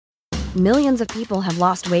Millions of people have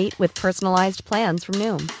lost weight with personalized plans from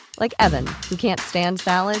Noom. Like Evan, who can't stand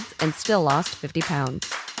salads and still lost 50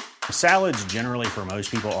 pounds. Salads generally for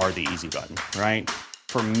most people are the easy button, right?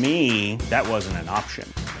 For me, that wasn't an option.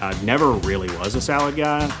 I never really was a salad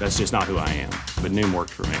guy. That's just not who I am. But Noom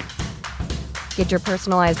worked for me. Get your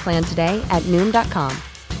personalized plan today at Noom.com.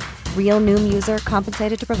 Real Noom user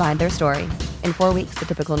compensated to provide their story. In 4 weeks, the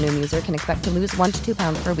typical Noom user can expect to lose 1 to 2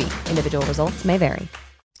 pounds per week. Individual results may vary.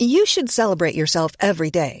 You should celebrate yourself every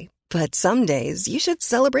day, but some days you should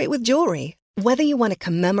celebrate with jewelry. Whether you want to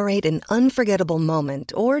commemorate an unforgettable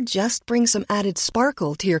moment or just bring some added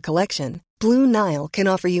sparkle to your collection, Blue Nile can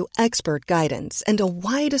offer you expert guidance and a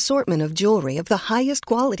wide assortment of jewelry of the highest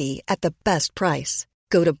quality at the best price.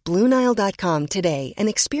 Go to BlueNile.com today and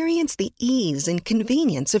experience the ease and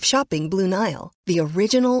convenience of shopping Blue Nile, the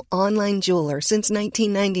original online jeweler since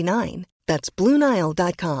 1999. That's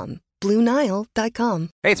BlueNile.com. BlueNile.com.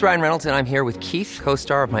 Hey, it's Ryan Reynolds, and I'm here with Keith,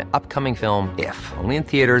 co-star of my upcoming film, If, only in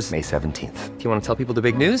theaters May 17th. Do you want to tell people the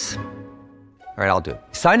big news? All right, I'll do it.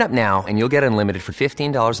 Sign up now and you'll get unlimited for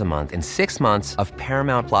 $15 a month and 6 months of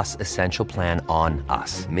Paramount Plus Essential Plan on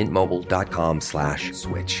us.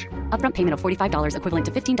 MintMobile.com/switch. Upfront payment of $45 equivalent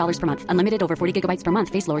to $15 per month. Unlimited over 40 gigabytes per month.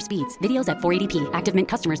 Face lower speeds. Videos at 480p. Active Mint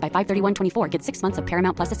customers by 531.24 get 6 months of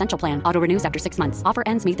Paramount Plus Essential Plan. Auto renews after 6 months. Offer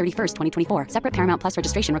ends May 31st, 2024. Separate Paramount Plus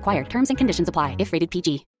registration required. Terms and conditions apply if rated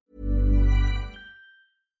PG.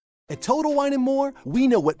 At Total Wine & More, we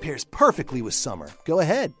know what pairs perfectly with summer. Go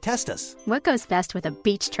ahead, test us. What goes best with a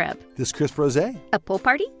beach trip? This crisp rosé. A pool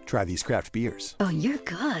party? Try these craft beers. Oh, you're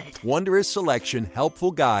good. Wondrous selection,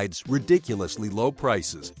 helpful guides, ridiculously low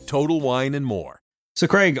prices. Total Wine & More. So,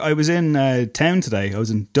 Craig, I was in town today. I was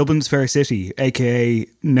in Dublin's Fair City, aka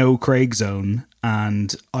No Craig Zone,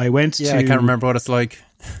 and I went to... Yeah, I can't remember what it's like.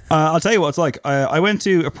 I'll tell you what it's like. I went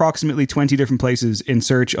to approximately 20 different places in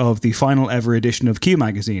search of the final ever edition of Q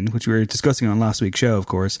Magazine, which we were discussing on last week's show, of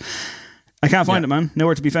course. I can't find it, man.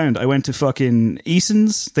 Nowhere to be found. I went to fucking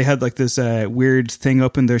Eason's. They had like this weird thing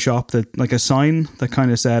up in their shop, that like a sign that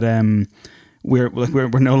kind of said... We're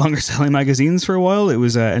no longer selling magazines for a while. It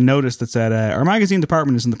was a notice that said, our magazine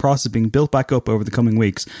department is in the process of being built back up over the coming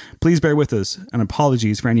weeks. Please bear with us, and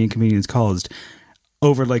apologies for any inconvenience caused.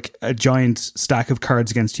 Over like a giant stack of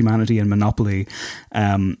Cards Against Humanity and Monopoly.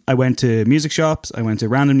 I went to music shops, I went to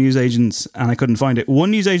random newsagents, and I couldn't find it.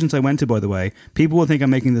 One newsagent I went to, by the way, people will think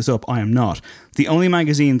I'm making this up. I am not. The only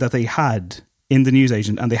magazine that they had in the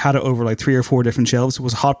newsagent, and they had it over like 3 or 4 different shelves,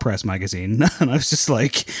 was Hot Press magazine. And I was just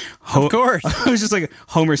like... of course. I was just like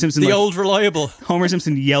Homer Simpson. The like, old reliable. Homer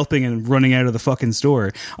Simpson yelping and running out of the fucking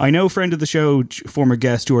store. I know friend of the show, former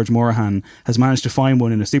guest George Morahan, has managed to find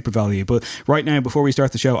one in a super value. But right now, before we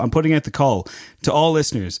start the show, I'm putting out the call to all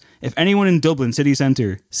listeners. If anyone in Dublin city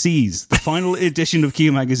centre sees the final edition of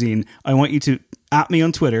Q magazine, I want you to at me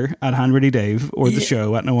on Twitter at HandreadyDave or the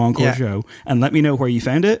show at No Encore Show, and let me know where you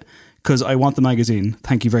found it. Because I want the magazine.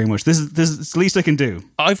 Thank you very much. This is the least I can do.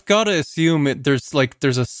 I've got to assume there's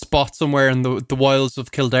a spot somewhere in the wilds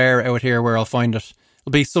of Kildare out here where I'll find it.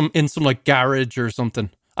 It'll be in some like garage or something.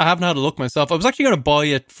 I haven't had a look myself. I was actually going to buy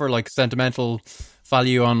it for like sentimental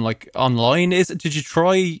value on like online. Did you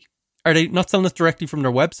try? Are they not selling it directly from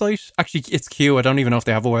their website? Actually, it's Q. I don't even know if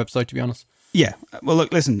they have a website, to be honest. Yeah. Well,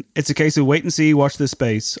 look, listen. It's a case of wait and see. Watch this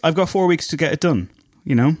space. I've got 4 weeks to get it done.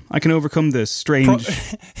 You know, I can overcome this strange...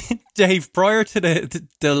 Dave, prior to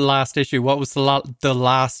the last issue, what was the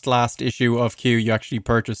last issue of Q you actually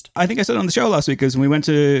purchased? I think I said on the show last week, because we went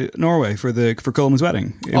to Norway for Coleman's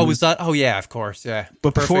wedding. Was that? Oh, yeah, of course, yeah.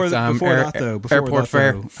 But before Airport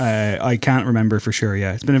Fair, I can't remember for sure,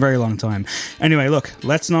 yeah. It's been a very long time. Anyway, look,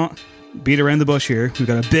 let's not beat around the bush here. We've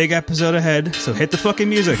got a big episode ahead, so hit the fucking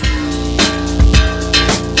music.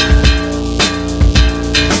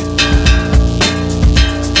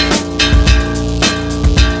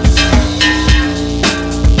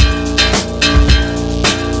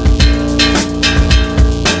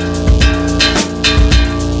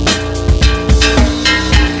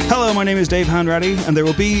 My name is Dave Hanratty, and there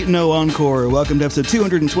will be no encore. Welcome to episode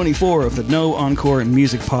 224 of the No Encore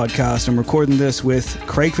Music Podcast. I'm recording this with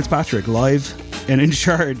Craig Fitzpatrick, live and in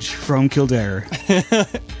charge from Kildare.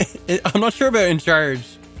 I'm not sure about in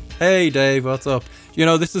charge. Hey Dave, what's up? You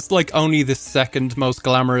know, this is like only the second most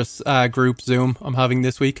glamorous group Zoom I'm having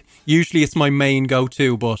this week. Usually it's my main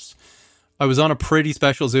go-to, but I was on a pretty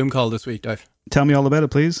special Zoom call this week, Dave. Tell me all about it,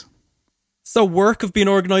 please. So work have been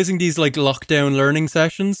organising these like lockdown learning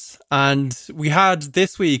sessions, and we had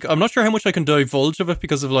this week, I'm not sure how much I can divulge of it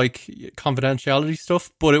because of like confidentiality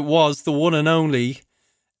stuff, but it was the one and only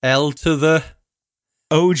L to the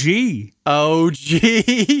OG. Dude,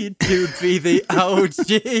 be the OG.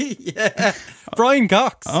 Yeah. Brian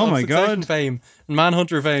Cox. Oh my God. Fame and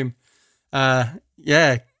Manhunter fame.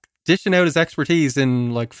 Yeah. Dishing out his expertise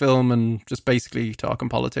in like film and just basically talking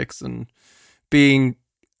politics and being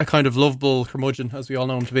a kind of lovable curmudgeon, as we all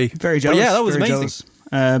know him to be. Very jealous. But yeah, that was very amazing.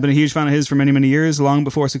 Been a huge fan of his for many, many years, long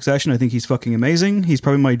before Succession. I think he's fucking amazing. He's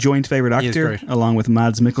probably my joint favourite actor, along with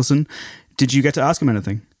Mads Mikkelsen. Did you get to ask him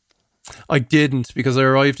anything? I didn't, because I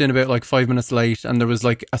arrived in about like 5 minutes late and there was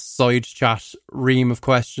like a side chat ream of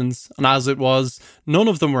questions. And as it was, none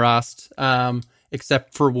of them were asked,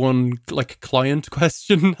 except for one like client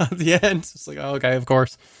question at the end. It's like, oh, okay, of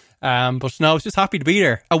course. But no, I was just happy to be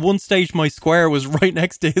there. At one stage, my square was right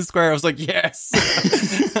next to his square. I was like, yes.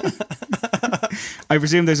 I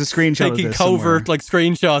presume there's a screenshot taking of this covert somewhere. like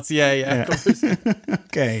screenshots. Yeah. Of course.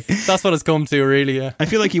 Okay. That's what it's come to, really, yeah. I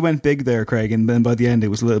feel like you went big there, Craig, and then by the end it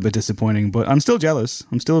was a little bit disappointing, but I'm still jealous.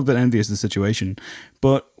 I'm still a bit envious of the situation.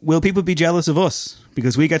 But will people be jealous of us?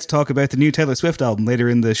 Because we get to talk about the new Taylor Swift album later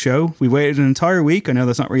in the show. We waited an entire week. I know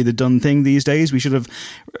that's not really the done thing these days. We should have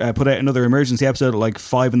put out another emergency episode at like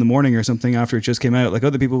 5 a.m. or something after it just came out, like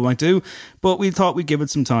other people might do. But we thought we'd give it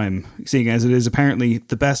some time, seeing as it is apparently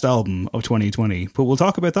the best album of 2020. But we'll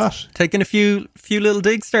talk about that. Taking a few little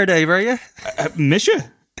digs there, Dave, are you? Miss you?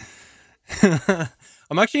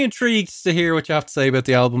 I'm actually intrigued to hear what you have to say about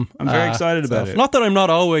the album. I'm very excited about it. Not that I'm not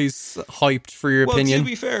always hyped for your opinion. To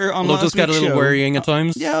be fair, on although last it does get a week's little show, worrying at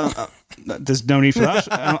times. There's no need for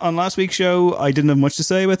that. On last week's show, I didn't have much to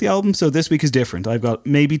say about the album, so this week is different. I've got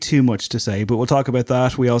maybe too much to say, but we'll talk about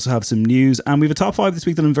that. We also have some news, and we have a top 5 this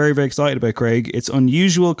week that I'm very, very excited about, Craig. It's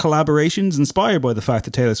unusual collaborations inspired by the fact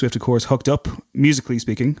that Taylor Swift, of course, hooked up, musically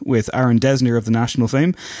speaking, with Aaron Dessner of The National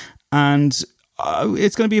fame, and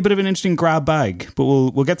it's going to be a bit of an interesting grab bag, but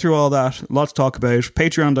we'll get through all that. A lot to talk about.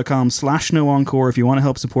 Patreon.com/NoEncore if you want to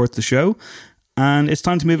help support the show. And it's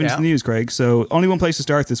time to move into the news, Craig. So only one place to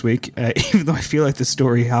start this week, even though I feel like this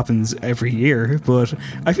story happens every year, but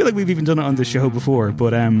I feel like we've even done it on the show before.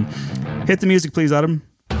 But hit the music, please, Adam.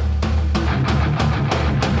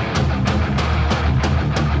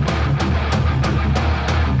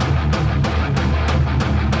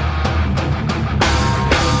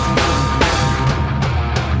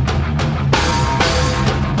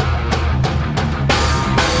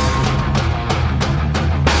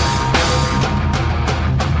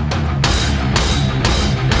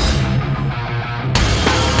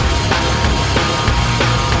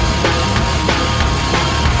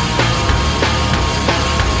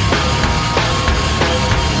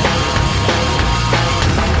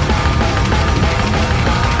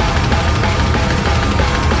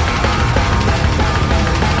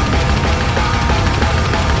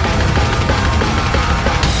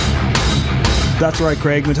 That's right,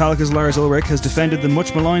 Craig. Metallica's Lars Ulrich has defended the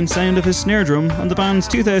much maligned sound of his snare drum on the band's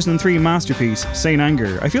 2003 masterpiece, Saint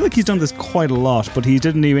Anger. I feel like he's done this quite a lot, but he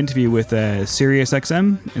did a new interview with Sirius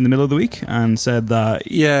XM in the middle of the week and said that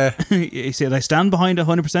he said, I stand behind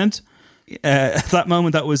 100%. At that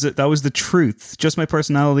moment, that was the truth. Just my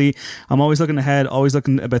personality. I'm always looking ahead, always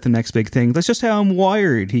looking about the next big thing. That's just how I'm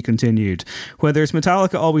wired, he continued. Whether it's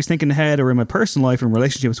Metallica always thinking ahead or in my personal life and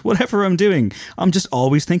relationships, whatever I'm doing, I'm just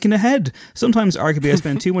always thinking ahead. Sometimes, arguably, I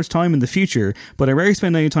spend too much time in the future, but I rarely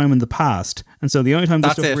spend any time in the past. And so the only time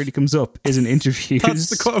this stuff really comes up is in interviews. That's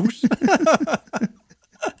the quote.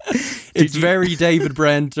 It's very David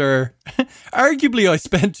Brent, or arguably I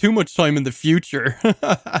spend too much time in the future.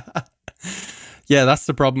 Yeah, that's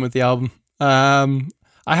the problem with the album. I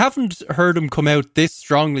haven't heard him come out this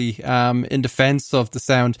strongly in defense of the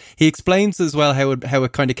sound. He explains as well how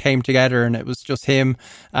it kind of came together, and it was just him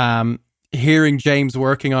hearing James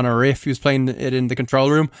working on a riff. He was playing it in the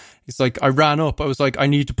control room. He's like, I ran up. I was like, I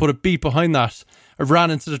need to put a beat behind that. I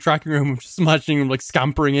ran into the tracking room. I'm just imagining him like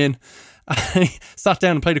scampering in. He sat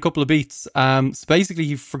down and played a couple of beats. So basically,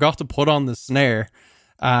 he forgot to put on the snare.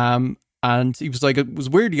 And he was like, it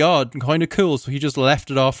was weirdly odd and kind of cool. So he just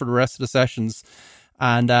left it off for the rest of the sessions.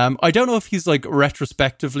 And I don't know if he's like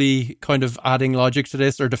retrospectively kind of adding logic to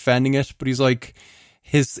this or defending it, but he's like,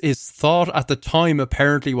 his thought at the time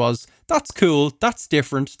apparently was, that's cool, that's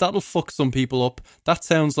different, that'll fuck some people up. That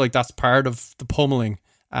sounds like that's part of the pummeling.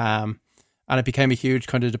 And it became a huge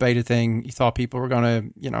kind of debated thing. He thought people were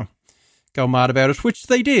going to, go mad about it, which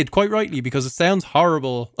they did, quite rightly, because it sounds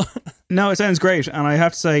horrible. No, it sounds great, and I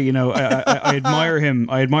have to say, I admire him.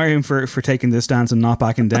 I admire him for taking this stance and not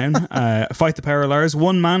backing down. Fight the power, Lars.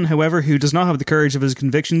 One man, however, who does not have the courage of his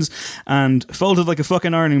convictions and folded like a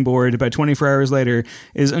fucking ironing board about 24 hours later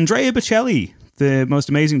is Andrea Bocelli, the most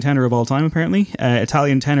amazing tenor of all time, apparently.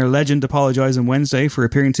 Italian tenor legend apologised on Wednesday for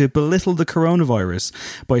appearing to belittle the coronavirus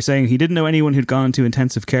by saying he didn't know anyone who'd gone into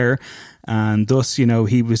intensive care, and thus, you know,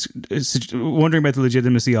 he was wondering about the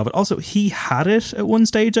legitimacy of it. Also, he had it at one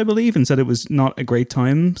stage, I believe, and said it was not a great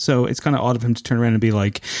time, so it's kind of odd of him to turn around and be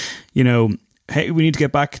like, you know, hey, we need to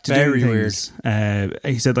get back to doing things.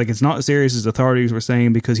 He said, like, it's not as serious as authorities were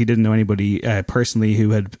saying, because he didn't know anybody personally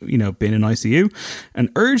who had, you know, been in ICU, and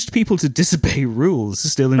urged people to disobey rules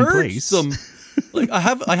still in place. Them. Like, I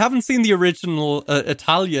haven't seen the original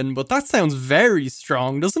Italian, but that sounds very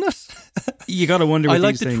strong, doesn't it? You got to wonder what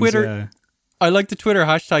these things... I like the Twitter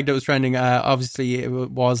hashtag that was trending. Obviously, it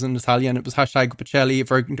was in Italian. It was hashtag Bocelli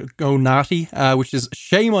Vergonati, which is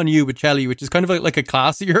shame on you, Bocelli, which is kind of like a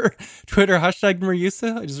classier Twitter hashtag than we're used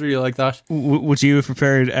to. I just really like that. Would you have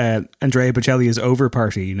prepared Andrea Bocelli as over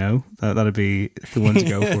party? You know, that'd be the one to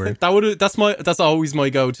go for. That's always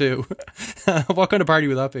my go-to. What kind of party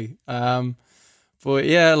would that be? But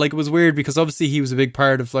yeah, like, it was weird because obviously he was a big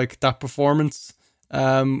part of like that performance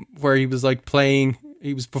where he was like playing.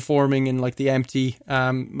 He was performing in like the empty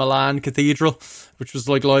Milan Cathedral, which was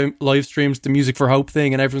like live streams, the Music for Hope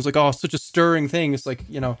thing, and everyone's like, oh, such a stirring thing. It's like,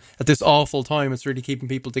 you know, at this awful time, it's really keeping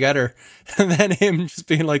people together. And then him just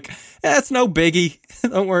being like, yeah, it's no biggie.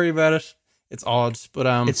 Don't worry about it. It's odd,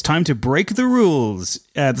 but it's time to break the rules.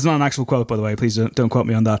 There's not an actual quote, by the way. Please don't quote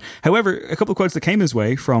me on that. However, a couple of quotes that came his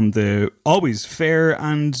way from the always fair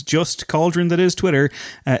and just cauldron that is Twitter.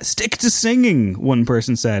 Stick to singing, one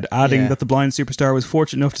person said, adding that the blind superstar was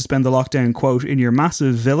fortunate enough to spend the lockdown, quote, in your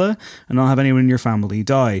massive villa and not have anyone in your family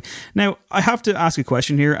die. Now, I have to ask a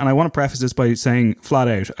question here, and I want to preface this by saying flat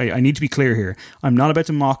out, I need to be clear here. I'm not about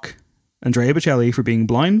to mock Andrea Bocelli for being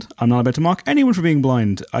blind. I'm not about to mock anyone for being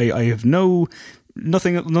blind. I have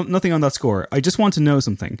nothing on that score. I just want to know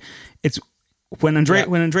something. It's when Andrea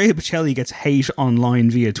Bocelli gets hate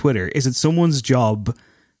online via Twitter, is it someone's job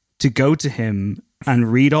to go to him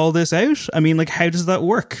and read all this out? I mean, like, how does that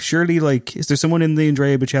work? Surely, like, is there someone in the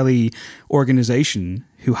Andrea Bocelli organization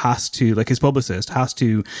who has to, like, his publicist has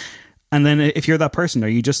to, and then if you're that person, are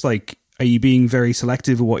you just like, are you being very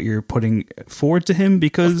selective of what you're putting forward to him?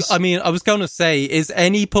 Because, I mean, I was going to say, is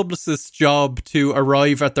any publicist's job to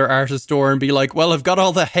arrive at their artist door and be like, well, I've got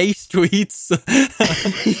all the hate tweets?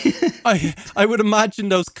 I would imagine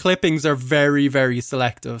those clippings are very, very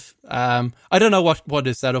selective. I don't know what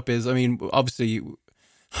his setup is. I mean, obviously,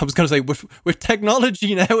 I was going to say, with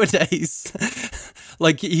technology nowadays,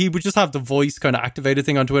 like, he would just have the voice kind of activated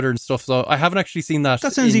thing on Twitter and stuff. So I haven't actually seen that.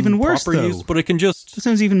 That sounds even worse, though. Use, but it can just... That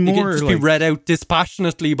sounds even more... Just be read out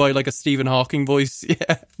dispassionately by, like, a Stephen Hawking voice.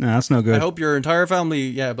 Yeah. No, that's no good. I hope your entire family...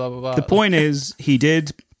 Yeah, blah, blah, blah. The point is, he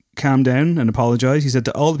did calm down and apologise. He said,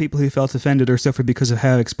 to all the people who felt offended or suffered because of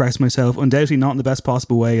how I expressed myself, undoubtedly not in the best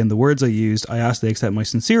possible way, and the words I used, I ask they accept my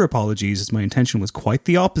sincere apologies, as my intention was quite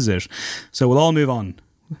the opposite. So we'll all move on.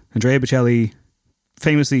 Andrea Bocelli,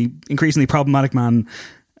 famously, increasingly problematic man,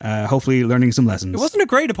 hopefully learning some lessons. It wasn't a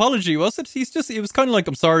great apology, was it? It was kind of like,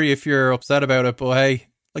 I'm sorry if you're upset about it, but hey,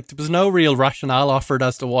 like, there was no real rationale offered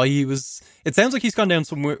as to why he was... It sounds like he's gone down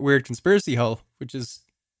some weird conspiracy hole, which is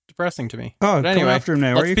depressing to me. Oh, but anyway, after him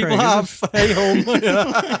now, lots of people have. Hey, home.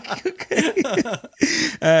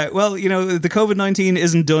 Well, you know, the COVID-19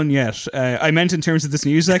 isn't done yet. I meant in terms of this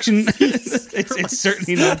news section. It's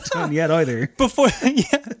certainly not done yet either.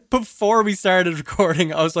 Before we started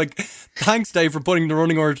recording, I was like, thanks, Dave, for putting the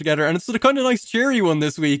running order together. And it's a kind of nice, cheery one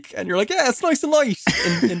this week. And you're like, yeah, it's nice and light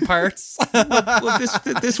in parts. well,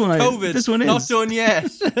 this one, COVID, this one is not done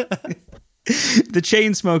yet. The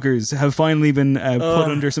Chainsmokers have finally been put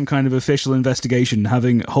under some kind of official investigation,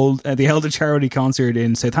 having they held a charity concert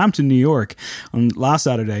in Southampton, New York on last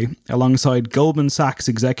Saturday alongside Goldman Sachs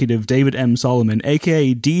executive David M. Solomon,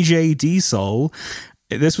 aka DJ D-Sol.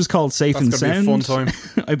 This was called Safe and Sound. Be a fun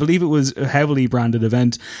time. I believe it was a heavily branded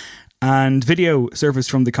event, and video surfaced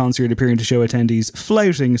from the concert appearing to show attendees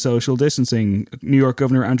flouting social distancing. New York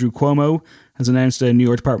Governor Andrew Cuomo has announced a New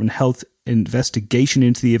York Department of Health investigation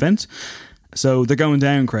into the event. So they're going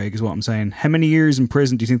down, Craig, is what I'm saying. How many years in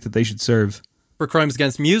prison do you think that they should serve? For crimes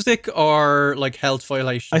against music or like health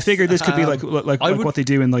violations? I figured this could be like what they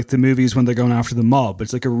do in like the movies when they're going after the mob.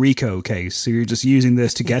 It's like a RICO case. So you're just using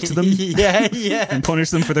this to get to them. yeah. And punish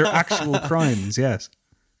them for their actual crimes, yes.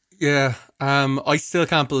 Yeah. I still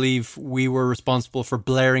can't believe we were responsible for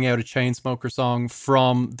blaring out a Chainsmoker song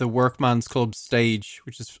from the Workman's Club stage,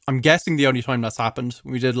 which is, I'm guessing, the only time that's happened.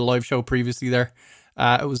 We did a live show previously there.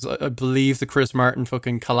 It was, I believe, the Chris Martin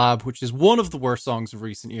fucking collab, which is one of the worst songs of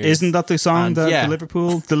recent years. Isn't that the song that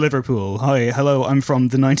the Liverpool? Hi, hello, I'm from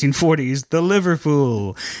the 1940s. The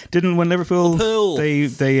Liverpool. Didn't when Liverpool they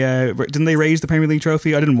didn't they raise the Premier League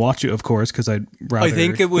trophy? I didn't watch it, of course, because I'd rather. I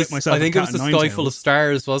think it was the Sky Full of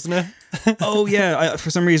Stars, wasn't it? Oh yeah, for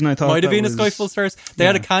some reason I thought might have been a Sky Full of Stars. They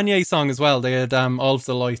had a Kanye song as well. They had All of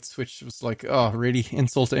the Lights, which was like, oh, really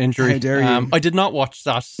insult to injury. How dare you? I did not watch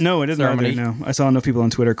that. No, I didn't. Ceremony. No, I saw enough people on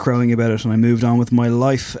Twitter crowing about it, and I moved on with my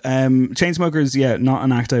life. Chainsmokers, not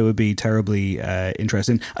an act I would be terribly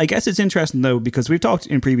interested in. I guess it's interesting though because we've talked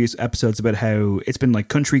in previous episodes about how it's been like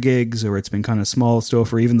country gigs or it's been kind of small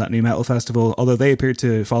stuff or even that new metal festival. Although they appear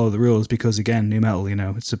to follow the rules because again, new metal,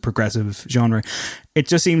 it's a progressive genre. It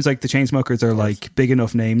just seems like the Chainsmokers are like big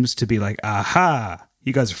enough names to be like, aha,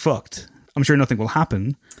 you guys are fucked. I'm sure nothing will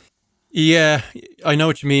happen. Yeah, I know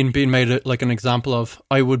what you mean, being made like an example of.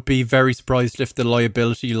 I would be very surprised if the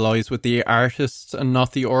liability lies with the artist and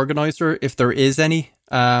not the organizer, if there is any.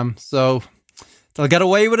 So they'll get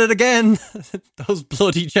away with it again. Those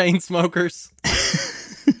bloody Chainsmokers.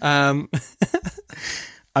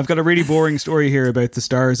 I've got a really boring story here about the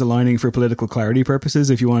stars aligning for political clarity purposes.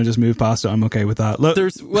 If you want to just move past it, I'm okay with that. Look,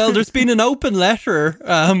 there's been an open letter.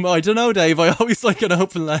 I don't know, Dave. I always like an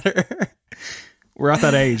open letter. We're at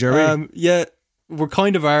that age, are we? Yeah, we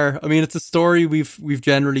kind of are. I mean, it's a story we've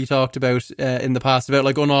generally talked about in the past about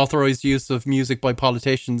like unauthorized use of music by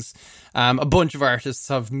politicians. A bunch of artists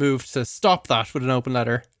have moved to stop that with an open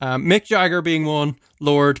letter. Mick Jagger being one,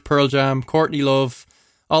 Lord, Pearl Jam, Courtney Love,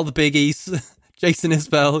 all the biggies. Jason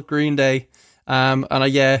Isbell, Green Day.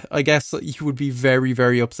 I guess you would be very,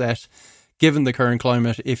 very upset given the current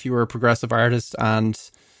climate if you were a progressive artist and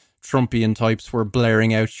Trumpian types were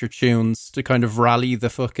blaring out your tunes to kind of rally the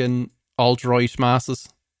fucking alt-right masses.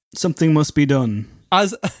 Something must be done.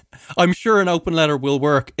 As I'm sure an open letter will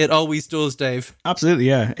work. It always does, Dave. Absolutely,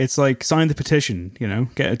 yeah. It's like sign the petition,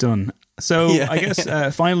 get it done. So I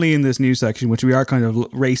guess finally in this news section, which we are kind of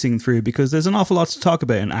racing through because there's an awful lot to talk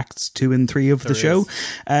about in Acts 2 and 3 of the show.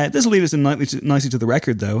 This will lead us in nicely to the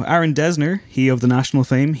record, though. Aaron Dessner, he of the national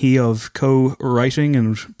fame, he of co-writing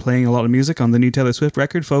and playing a lot of music on the new Taylor Swift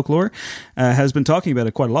record, Folklore, has been talking about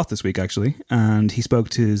it quite a lot this week, actually. And he spoke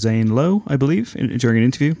to Zane Lowe, I believe, during an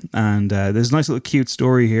interview. And there's a nice little cute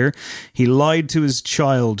story here. He lied to his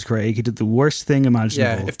child, Craig. He did the worst thing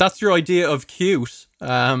imaginable. Yeah, if that's your idea of cute...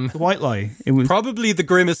 the white lie. It was probably the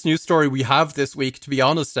grimmest news story we have this week, to be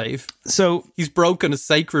honest, Dave. So he's broken a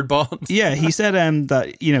sacred bond. Yeah, he said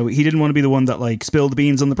that he didn't want to be the one that like spilled the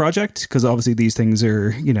beans on the project because obviously these things are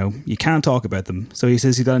you can't talk about them. So he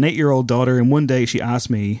says he's got an 8-year-old daughter, and one day she asked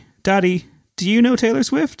me, "Daddy, do you know Taylor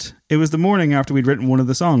Swift?" It was the morning after we'd written one of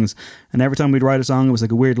the songs, and every time we'd write a song, it was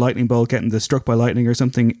like a weird lightning bolt getting struck by lightning or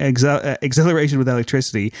something. Exhilaration with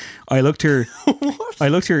electricity. I looked her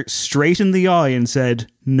straight in the eye and said,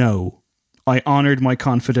 "No." I honoured my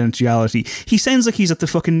confidentiality. He sounds like he's at the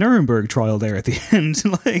fucking Nuremberg trial there at the end.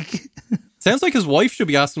 Sounds like his wife should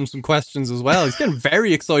be asking him some questions as well. He's getting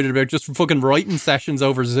very excited about just fucking writing sessions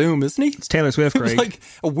over Zoom, isn't he? It's Taylor Swift, Craig. It was like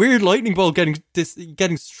a weird lightning bolt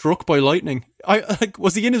getting struck by lightning.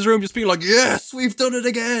 Was he in his room just being like, "Yes, we've done it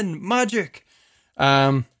again, magic"?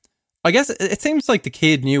 I guess it seems like the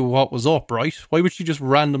kid knew what was up, right? Why would she just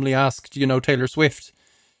randomly ask, "Do you know Taylor Swift?"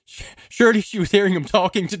 Surely she was hearing him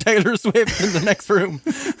talking to Taylor Swift in the next room.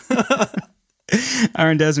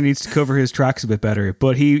 Aaron Dessner needs to cover his tracks a bit better,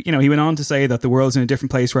 but he went on to say that the world's in a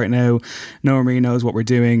different place right now. No one really knows what we're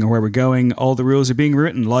doing or where we're going. All the rules are being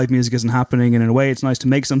written. Live music isn't happening, and in a way, it's nice to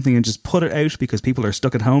make something and just put it out because people are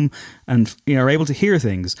stuck at home and are able to hear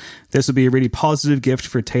things. This will be a really positive gift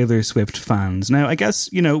for Taylor Swift fans. Now, I guess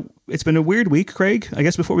it's been a weird week, Craig. I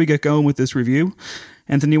guess before we get going with this review,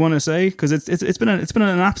 anything you want to say? Because it's been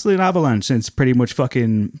an absolute avalanche since pretty much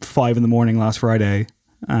fucking 5 a.m. last Friday.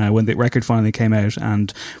 When the record finally came out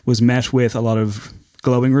and was met with a lot of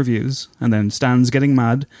glowing reviews, and then Stan's getting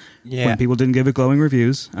mad when people didn't give it glowing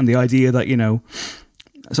reviews, and the idea that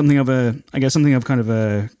something of kind of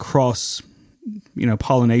a cross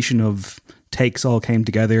pollination of takes all came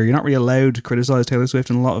together. You're not really allowed to criticize Taylor Swift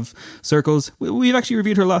in a lot of circles. We've actually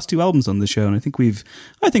reviewed her last 2 albums on this show, and I think we've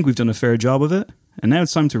done a fair job of it, and now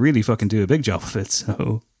it's time to really fucking do a big job of it.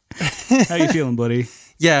 So how you feeling, buddy?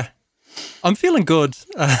 Yeah, I'm feeling good.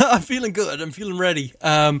 I'm feeling good. I'm feeling ready.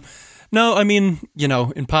 No, I mean,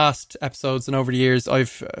 in past episodes and over the years,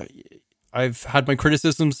 I've had my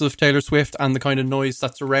criticisms of Taylor Swift and the kind of noise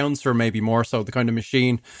that surrounds her, maybe more so, the kind of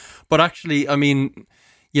machine. But actually, I mean,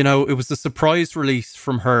 it was a surprise release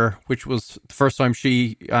from her, which was the first time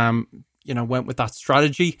she, went with that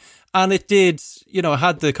strategy. And it did, it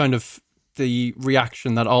had the kind of the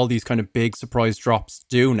reaction that all these kind of big surprise drops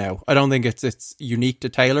do now. I don't think it's unique to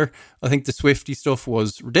Taylor. I think the Swiftie stuff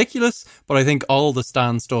was ridiculous, but I think all the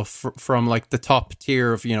Stan stuff from like the top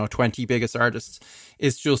tier of, 20 biggest artists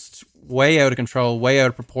is just way out of control, way out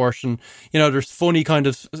of proportion. There's funny kind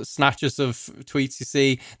of snatches of tweets you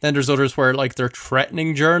see. Then there's others where like they're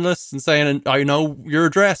threatening journalists and saying, I know your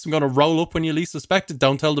address, I'm going to roll up when you least suspect it,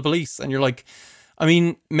 don't tell the police. And you're like, I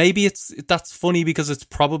mean, maybe that's funny because it's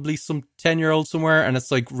probably some 10-year-old somewhere and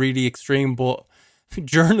it's like really extreme, but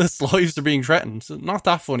journalists' lives are being threatened. So not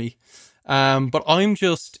that funny. But I'm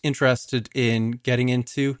just interested in getting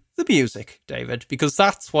into the music, David, because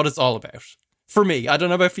that's what it's all about. For me, I don't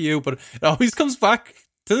know about for you, but it always comes back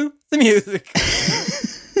to the music.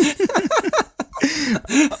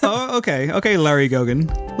 Okay, Larry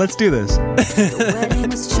Gogan. Let's do this. The wedding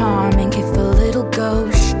was charming, if a little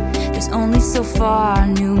gauche. There's only so far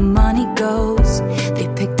new money goes. They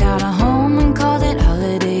picked out a home and called it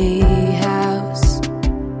Holiday House.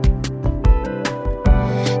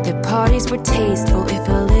 Their parties were tasteful, if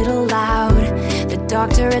a little loud. The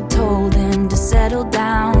doctor had told him to settle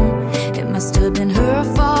down. It must have been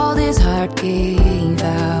her fault his heart gave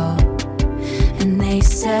out. And they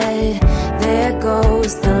said, there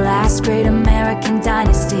goes the last great American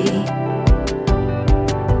dynasty.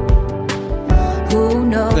 Who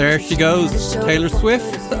knows? There she goes, Taylor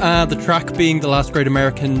Swift. The track being The Last Great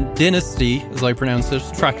American Dynasty, as I pronounce it.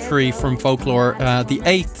 Track 3 from Folklore, the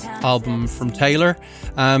 8th album from Taylor.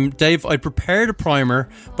 Dave, I prepared a primer,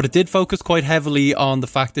 but it did focus quite heavily on the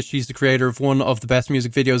fact that she's the creator of one of the best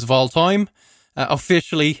music videos of all time.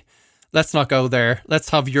 Officially, let's not go there. Let's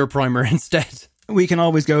have your primer instead. We can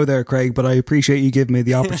always go there, Craig, but I appreciate you giving me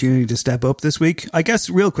the opportunity to step up this week. I guess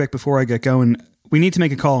real quick before I get going, we need to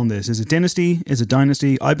make a call on this. Is it Dynasty? Is it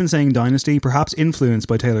Dynasty? I've been saying Dynasty, perhaps influenced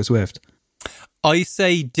by Taylor Swift. I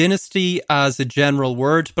say Dynasty as a general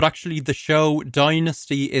word, but actually the show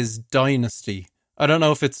Dynasty is Dynasty. I don't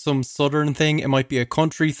know if it's some southern thing. It might be a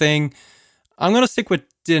country thing. I'm going to stick with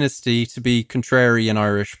Dynasty to be contrary in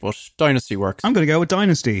Irish, but Dynasty works. I'm going to go with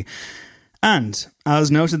Dynasty. And, as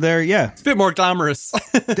noted there, it's a bit more glamorous.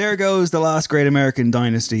 There goes the last great American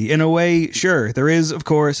dynasty. In a way, sure, there is, of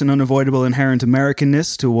course, an unavoidable inherent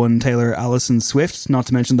Americanness to one Taylor Allison Swift, not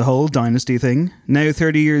to mention the whole dynasty thing. Now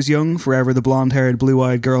 30 years young, forever the blonde-haired,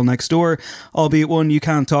 blue-eyed girl next door, albeit one you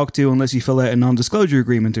can't talk to unless you fill out a non-disclosure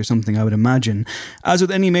agreement or something, I would imagine. As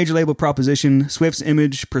with any major label proposition, Swift's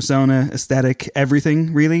image, persona, aesthetic,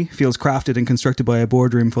 everything, really, feels crafted and constructed by a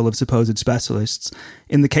boardroom full of supposed specialists.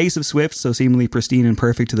 In the case of Swift, so seemingly pristine and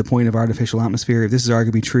perfect to the point of artificial atmosphere, this is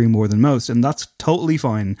arguably true more than most, and that's totally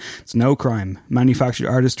fine. It's no crime. Manufactured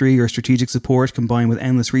artistry or strategic support combined with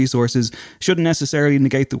endless resources shouldn't necessarily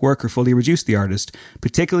negate the work or fully reduce the artist,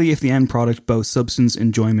 particularly if the end product boasts substance,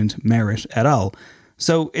 enjoyment, merit, et al.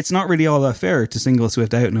 So it's not really all that fair to single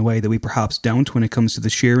Swift out in a way that we perhaps don't when it comes to the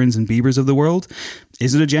Sheerans and Biebers of the world.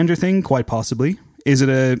 Is it a gender thing? Quite possibly. Is it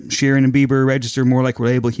a Sheeran and Bieber register more like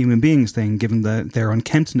relatable human beings thing, given their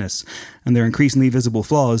unkemptness and their increasingly visible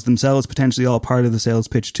flaws, themselves potentially all part of the sales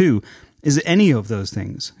pitch too? Is it any of those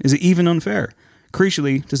things? Is it even unfair?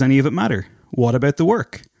 Crucially, does any of it matter? What about the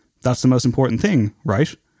work? That's the most important thing,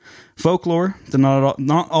 right? Folklore, the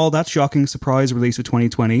not all that shocking surprise release of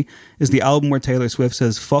 2020, is the album where Taylor Swift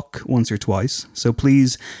says fuck once or twice, so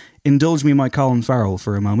please indulge me my Colin Farrell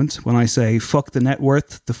for a moment when I say fuck the net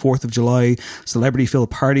worth, the 4th of July,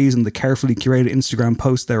 celebrity-filled parties and the carefully curated Instagram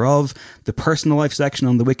post thereof, the personal life section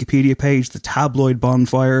on the Wikipedia page, the tabloid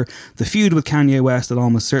bonfire, the feud with Kanye West that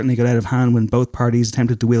almost certainly got out of hand when both parties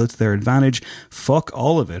attempted to wheel it to their advantage. Fuck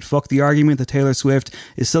all of it. Fuck the argument that Taylor Swift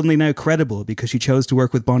is suddenly now credible because she chose to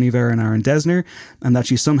work with Bon Iver and Aaron Dessner, and that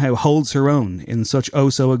she somehow holds her own in such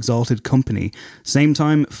oh-so-exalted company. Same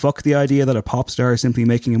time, fuck the idea that a pop star simply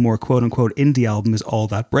making a more quote-unquote indie album is all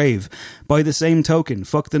that brave. By the same token,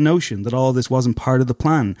 fuck the notion that all this wasn't part of the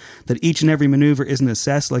plan, that each and every manoeuvre isn't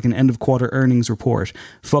assessed like an end-of-quarter earnings report.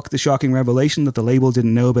 Fuck the shocking revelation that the label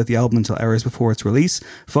didn't know about the album until hours before its release.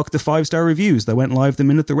 Fuck the 5-star reviews that went live the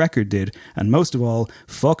minute the record did. And most of all,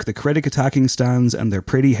 fuck the critic-attacking stans and their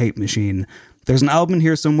pretty hate machine. There's an album in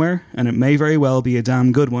here somewhere, and it may very well be a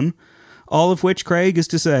damn good one. All of which, Craig, is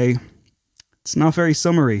to say, it's not very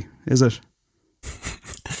summary, is it?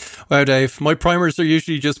 Wow, Dave, my primers are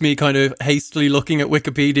usually just me kind of hastily looking at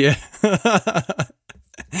Wikipedia.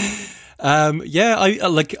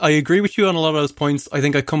 I agree with you on a lot of those points. I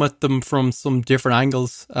think I come at them from some different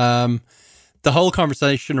angles. The whole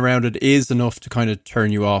conversation around it is enough to kind of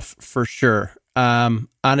turn you off, for sure. And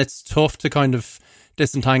it's tough to kind of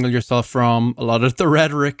disentangle yourself from a lot of the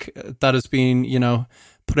rhetoric that has been,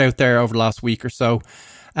 put out there over the last week or so.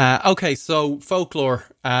 Okay, so Folklore.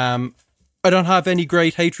 I don't have any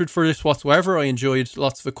great hatred for this whatsoever. I enjoyed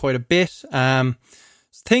lots of it quite a bit.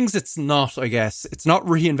 Things it's not, I guess. It's not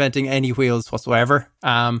reinventing any wheels whatsoever.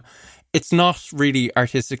 It's not really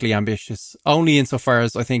artistically ambitious, only insofar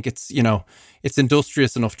as I think it's, you know, it's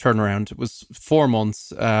industrious enough turnaround. It was 4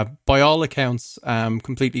 months, by all accounts,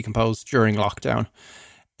 completely composed during lockdown.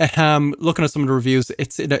 Looking at some of the reviews,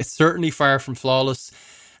 it's certainly far from flawless.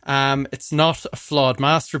 It's not a flawed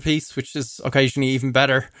masterpiece, which is occasionally even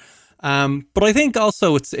better. But I think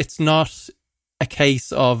also it's not a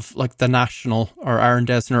case of like The National or Aaron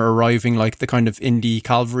Dessner arriving like the kind of indie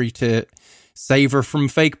cavalry to save her from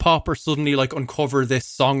fake pop or suddenly like uncover this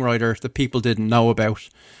songwriter that people didn't know about.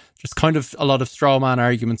 Just kind of a lot of straw man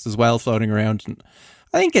arguments as well floating around. And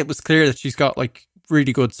I think it was clear that she's got like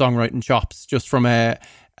really good songwriting chops just from a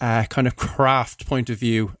kind of craft point of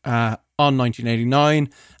view on 1989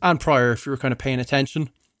 and prior if you were kind of paying attention.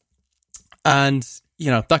 And, you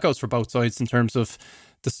know, that goes for both sides in terms of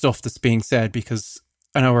the stuff that's being said, because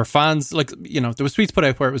I know our fans, like, you know, there was tweets put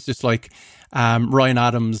out where it was just like Ryan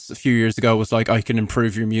Adams a few years ago was like, I can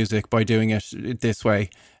improve your music by doing it this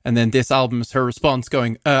way. And then this album is her response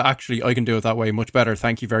going, actually, I can do it that way much better.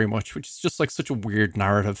 Thank you very much. Which is just like such a weird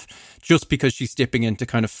narrative just because she's dipping into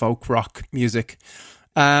kind of folk rock music.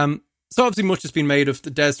 So obviously much has been made of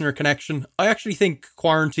the Dessner connection. I actually think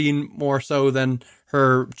Quarantine, more so than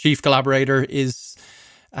her chief collaborator, is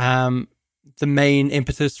the main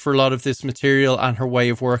impetus for a lot of this material and her way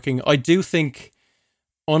of working. I do think,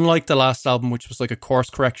 unlike the last album, which was like a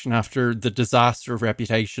course correction after the disaster of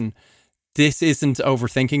Reputation, this isn't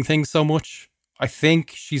overthinking things so much. I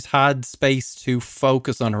think she's had space to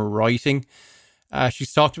focus on her writing.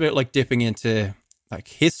 She's talked about like dipping into like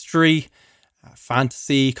history,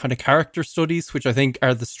 fantasy, kind of character studies, which I think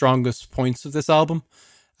are the strongest points of this album.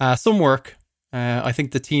 Some work. I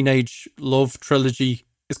think the Teenage Love trilogy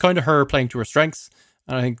is kind of her playing to her strengths,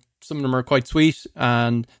 and I think some of them are quite sweet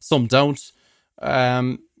and some don't.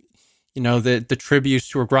 You know, the tribute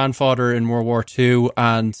to her grandfather in World War II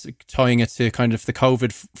and tying it to kind of the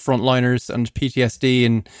COVID frontliners and PTSD,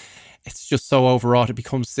 and it's just so overwrought it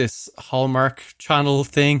becomes this Hallmark Channel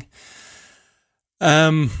thing.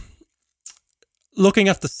 Looking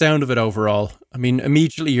at the sound of it overall, I mean,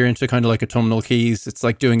 immediately you're into kind of like autumnal keys. It's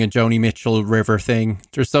like doing a Joni Mitchell River thing.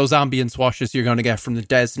 There's those ambient washes you're going to get from the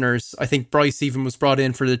Dessners. I think Bryce even was brought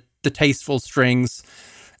in for the tasteful strings.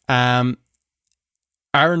 Aaron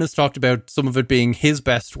has talked about some of it being his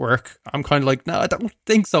best work. I'm kind of like, no, I don't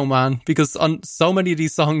think so, man. Because on so many of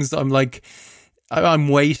these songs, I'm like, I'm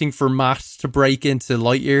waiting for Matt to break into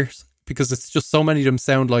Light Years, because it's just so many of them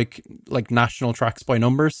sound like national tracks by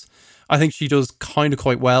numbers. I think she does kind of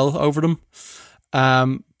quite well over them.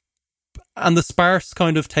 And the sparse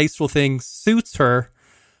kind of tasteful thing suits her,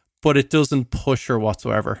 but it doesn't push her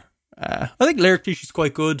whatsoever. I think lyrically she's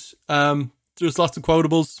quite good. There's lots of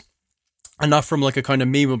quotables, and not from like a kind of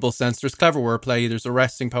memeable sense. There's clever wordplay, there's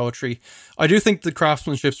arresting poetry. I do think the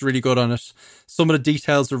craftsmanship's really good on it. Some of the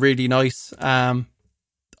details are really nice. I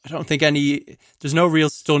don't think there's no real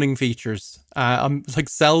stunning features. I'm like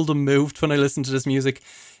seldom moved when I listen to this music.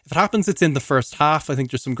 If it happens, it's in the first half. I think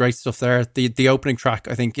there's some great stuff there. The opening track,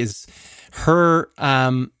 I think, is her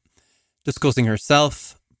discussing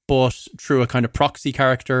herself, but through a kind of proxy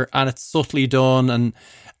character, and it's subtly done. And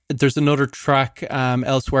there's another track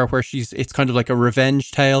elsewhere where it's kind of like a revenge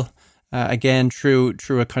tale. Again, through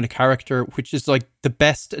a kind of character, which is like the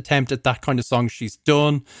best attempt at that kind of song she's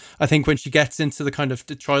done. I think when she gets into the kind of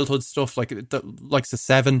the childhood stuff, like the likes of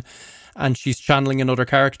Seven, and she's channeling another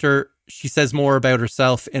character, she says more about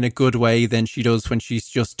herself in a good way than she does when she's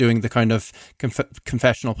just doing the kind of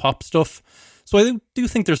confessional pop stuff. So I do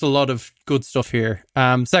think there's a lot of good stuff here.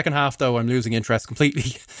 Second half, though, I'm losing interest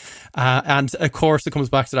completely. And of course, it comes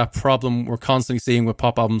back to that problem we're constantly seeing with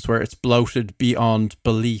pop albums where it's bloated beyond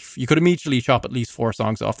belief. You could immediately chop at least 4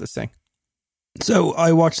 songs off this thing. So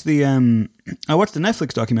I watched the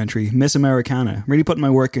Netflix documentary Miss Americana. Really putting my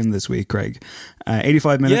work in this week, Craig.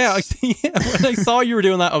 85 minutes. Yeah, when I saw you were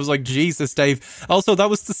doing that, I was like, Jesus, Dave. Also, that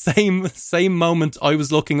was the same moment I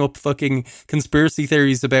was looking up fucking conspiracy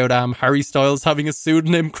theories about Harry Styles having a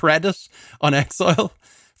pseudonym credit on Exile.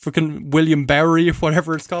 Fucking William Bowery or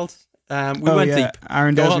whatever it's called. We went deep.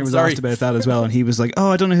 Aaron Dessner was asked about that as well, and he was like,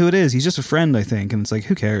 I don't know who it is. He's just a friend, I think. And it's like,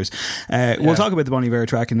 who cares? We'll talk about the Bon Iver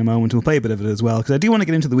track in a moment. We'll play a bit of it as well, because I do want to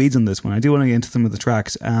get into the weeds on this one. I do want to get into some of the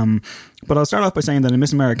tracks. But I'll start off by saying that in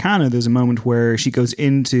Miss Americana, there's a moment where she goes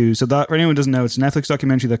into... So that, for anyone who doesn't know, it's a Netflix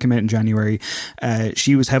documentary that came out in January.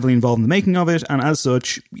 She was heavily involved in the making of it, and as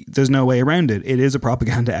such, there's no way around it. It is a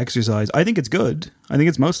propaganda exercise. I think it's good. I think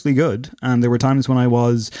it's mostly good. And there were times when I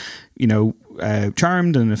was,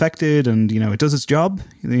 charmed and affected, and, it does its job.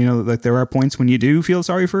 Like there are points when you do feel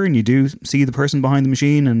sorry for her and you do see the person behind the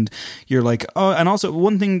machine, and you're like, oh, and also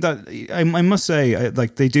one thing that I must say,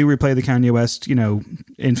 like they do replay the Kanye West,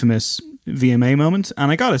 infamous VMA moment.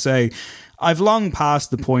 And I gotta say, I've long passed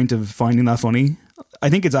the point of finding that funny. I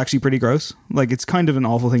think it's actually pretty gross. Like, it's kind of an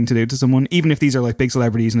awful thing to do to someone, even if these are like big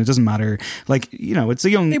celebrities and it doesn't matter. Like, it's a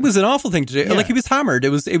young... It was an awful thing to do. Yeah. Like, he was hammered. It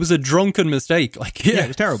was a drunken mistake. Like, yeah, it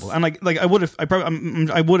was terrible. And like I would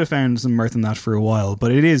have found some mirth in that for a while,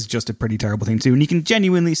 but it is just a pretty terrible thing to do. And you can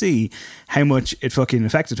genuinely see how much it fucking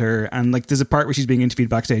affected her. And like, there's a part where she's being interviewed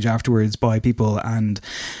backstage afterwards by people, and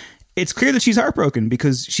it's clear that she's heartbroken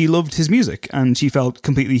because she loved his music and she felt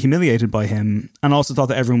completely humiliated by him, and also thought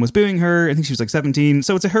that everyone was booing her. I think she was like 17.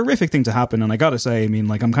 So it's a horrific thing to happen. And I gotta say, I mean,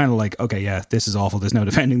 like, I'm kind of like, okay, yeah, this is awful. There's no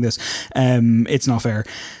defending this. It's not fair.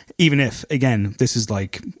 Even if, again, this is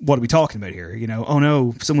like, what are we talking about here? Oh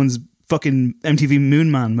no, someone's fucking MTV Moon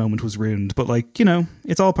Man moment was ruined. But like,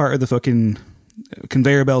 it's all part of the fucking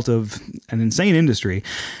conveyor belt of an insane industry.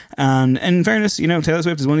 And in fairness, Taylor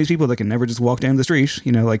Swift is one of these people that can never just walk down the street,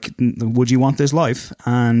 like, would you want this life?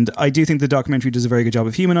 And I do think the documentary does a very good job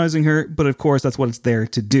of humanizing her, but of course that's what it's there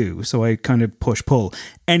to do. So I kind of pull.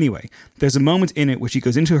 Anyway, there's a moment in it where she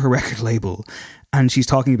goes into her record label and she's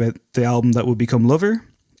talking about the album that would become Lover,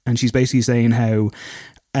 and she's basically saying how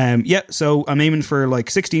so I'm aiming for like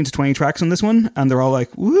 16 to 20 tracks on this one, and they're all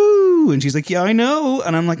like, woo, and she's like, yeah, I know,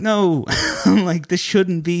 and I'm like, no, I'm like, this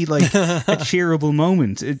shouldn't be like a cheerable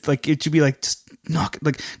moment. It should be like, just knock,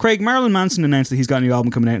 like, Craig, Marilyn Manson announced that he's got a new album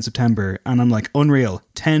coming out in September, and I'm like, unreal,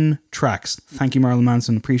 10 tracks, thank you Marilyn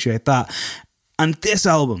Manson, appreciate that. And this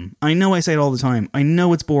album, I know I say it all the time, I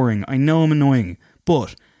know it's boring, I know I'm annoying,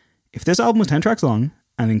 but if this album was 10 tracks long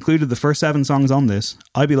and included the first 7 songs on this,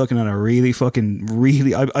 I'd be looking at a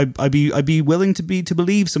I'd be willing to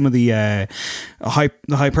believe some of the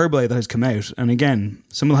hyperbole that has come out. And again,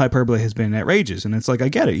 some of the hyperbole has been outrageous, and it's like, I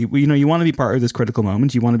get it. You want to be part of this critical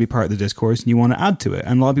moment, you want to be part of the discourse, and you want to add to it.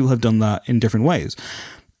 And a lot of people have done that in different ways.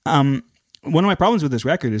 One of my problems with this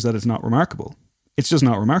record is that it's not remarkable. It's just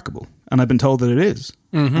not remarkable. And I've been told that it is.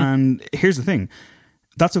 Mm-hmm. And here's the thing.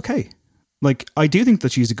 That's okay. Like, I do think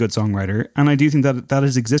that she's a good songwriter, and I do think that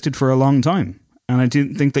has existed for a long time. And I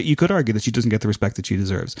do think that you could argue that she doesn't get the respect that she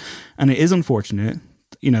deserves. And it is unfortunate,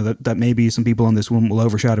 that maybe some people on this one will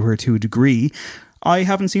overshadow her to a degree. I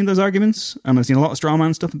haven't seen those arguments, and I've seen a lot of straw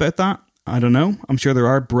man stuff about that. I don't know. I'm sure there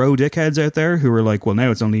are bro dickheads out there who are like, well, now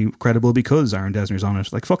it's only credible because Aaron Dessner's on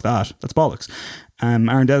it. Like, fuck that. That's bollocks. Aaron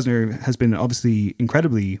Dessner has been obviously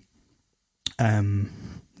incredibly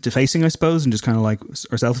defacing, I suppose, and just kind of like,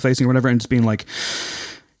 or self-effacing or whatever, and just being like,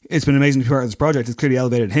 it's been amazing to be part of this project. It's clearly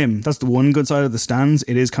elevated him. That's the one good side of the stands.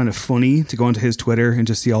 It is kind of funny to go onto his Twitter and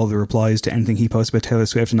just see all the replies to anything he posts about Taylor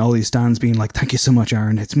Swift, and all these stands being like, thank you so much,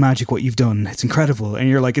 Aaron. It's magic what you've done. It's incredible. And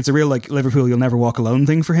you're like, it's a real like Liverpool you'll never walk alone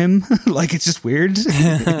thing for him. Like, it's just weird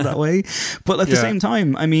that way. But at the same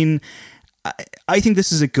time, I mean, I think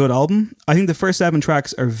this is a good album. I think the first 7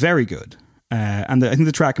 tracks are very good. And I think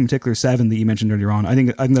the track in particular, 7, that you mentioned earlier on, I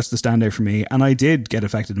think that's the standout for me. And I did get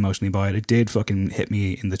affected emotionally by it. It did fucking hit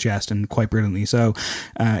me in the chest, and quite brilliantly so.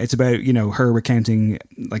 It's about, her recounting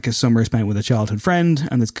like a summer spent with a childhood friend,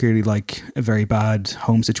 and it's clearly like a very bad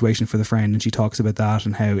home situation for the friend. And she talks about that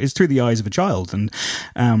and how it's through the eyes of a child. And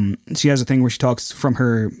she has a thing where she talks from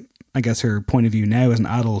her, I guess, her point of view now as an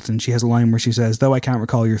adult, and she has a line where she says, though I can't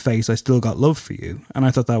recall your face, I still got love for you. And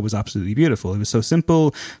I thought that was absolutely beautiful. It was so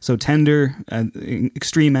simple, so tender,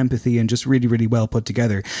 extreme empathy, and just really, really well put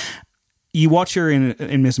together. You watch her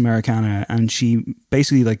in Miss Americana, and she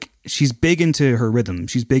basically, like, she's big into her rhythm.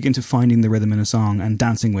 She's big into finding the rhythm in a song and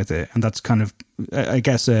dancing with it. And that's kind of, I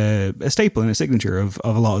guess, a staple and a signature of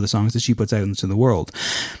a lot of the songs that she puts out into the world.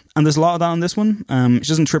 And there's a lot of that on this one. She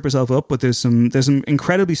doesn't trip herself up, but there's some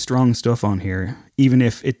incredibly strong stuff on here, even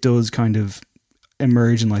if it does kind of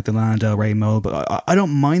emerge in like the Lana Del Rey mode. But I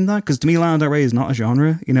don't mind that, because to me Lana Del Rey is not a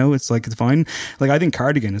genre. It's like, it's fine. Like, I think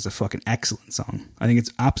Cardigan is a fucking excellent song. I think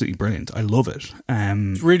it's absolutely brilliant. I love it.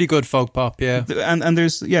 It's really good folk pop, yeah. And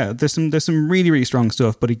there's some really, really strong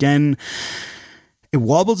stuff. But again, it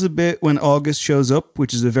wobbles a bit when August shows up,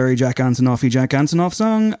 which is a very Jack Antonoff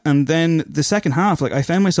song. And then the second half, like, I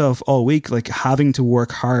found myself all week like having to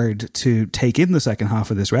work hard to take in the second half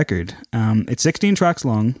of this record. It's 16 tracks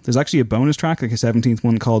long. There's actually a bonus track, like a 17th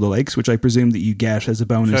one called The Lakes, which I presume that you get as a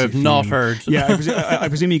bonus. I've not heard. Yeah, I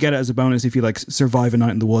presume you get it as a bonus if you like survive a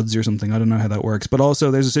night in the woods or something. I don't know how that works. But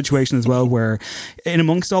also there's a situation as well where in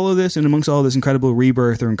amongst all this incredible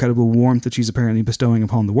rebirth or incredible warmth that she's apparently bestowing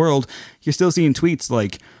upon the world, you're still seeing tweets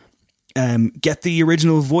like, get the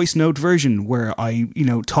original voice note version where I,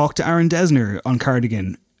 talk to Aaron Dessner on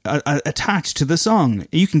Cardigan attached to the song.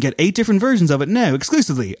 You can get 8 different versions of it now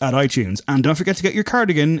exclusively at iTunes. And don't forget to get your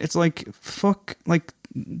Cardigan. It's like, fuck, like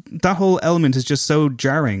that whole element is just so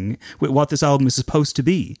jarring with what this album is supposed to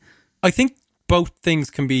be. I think both things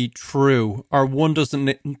can be true, or one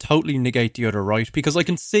doesn't totally negate the other, right? Because I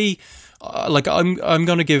can see, I'm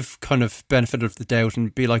going to give kind of benefit of the doubt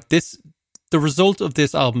and be like, the result of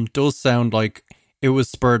this album does sound like it was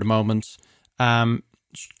spur of the moment.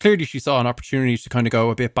 Clearly she saw an opportunity to kind of go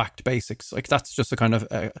a bit back to basics. Like that's just a kind of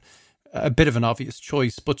a bit of an obvious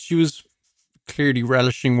choice, but she was clearly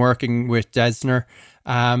relishing working with Dessner.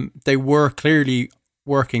 They were clearly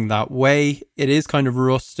working that way. It is kind of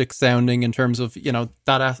rustic sounding in terms of,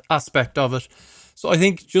 that aspect of it. So I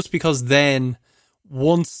think just because then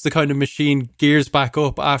once the kind of machine gears back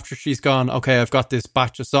up after she's gone, okay, I've got this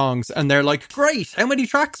batch of songs, and they're like, great, how many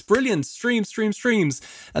tracks? Brilliant, streams.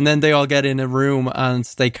 And then they all get in a room and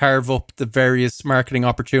they carve up the various marketing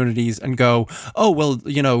opportunities and go, oh, well,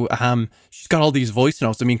 she's got all these voice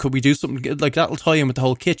notes. I mean, could we do something like that'll tie in with the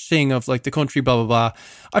whole kitsch thing of like the country, blah, blah, blah.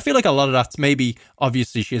 I feel like a lot of that's maybe,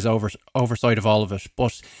 obviously she has oversight of all of it,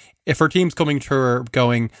 but if her team's coming to her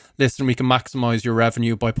going, listen, we can maximize your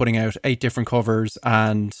revenue by putting out 8 different covers,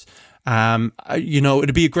 and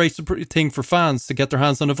it'd be a great thing for fans to get their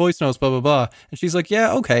hands on a voice notes, blah blah blah. And she's like,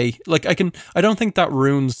 yeah, okay. Like I don't think that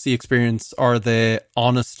ruins the experience or the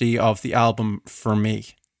honesty of the album for me.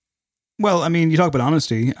 Well, I mean, you talk about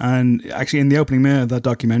honesty, and actually in the opening minute of that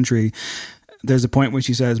documentary, there's a point where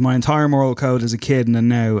she says, my entire moral code as a kid and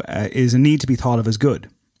now is a need to be thought of as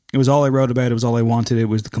good. It was all I wrote about. It was all I wanted. It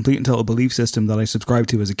was the complete and total belief system that I subscribed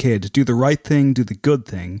to as a kid. Do the right thing, do the good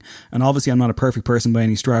thing. And obviously I'm not a perfect person by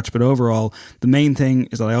any stretch, but overall, the main thing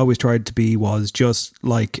is that I always tried to be was just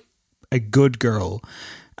like a good girl.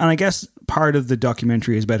 And I guess part of the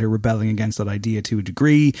documentary is about her rebelling against that idea to a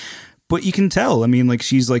degree. But you can tell, I mean, like,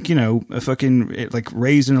 she's like, a fucking, like,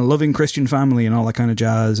 raised in a loving Christian family and all that kind of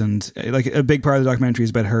jazz. And, like, a big part of the documentary is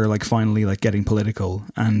about her, like, finally, like, getting political.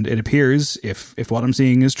 And it appears, if what I'm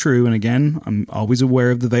seeing is true, and again, I'm always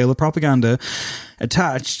aware of the veil of propaganda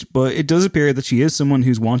attached, but it does appear that she is someone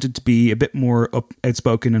who's wanted to be a bit more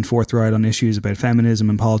outspoken and forthright on issues about feminism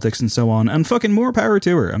and politics and so on. And fucking more power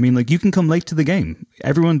to her. I mean, like, you can come late to the game.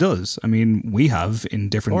 Everyone does. I mean, we have in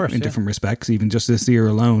different respects, even just this year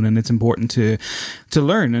alone. And it's important to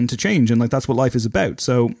learn and to change, and like that's what life is about.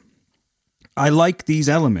 So I like these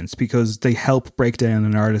elements because they help break down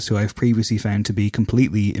an artist who I've previously found to be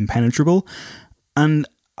completely impenetrable. And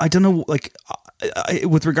I don't know, like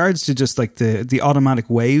with regards to just like the automatic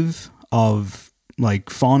wave of like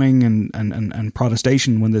fawning and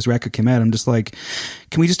protestation when this record came out, I'm just like,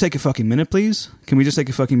 can we just take a fucking minute, please? Can we just take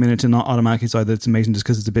a fucking minute to not automatically decide that it's amazing just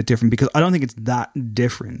because it's a bit different? Because I don't think it's that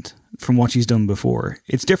different from what she's done before.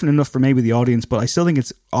 It's different enough for maybe the audience, but I still think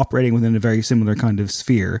it's operating within a very similar kind of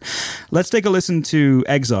sphere. Let's take a listen to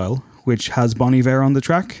Exile, which has Bon Iver on the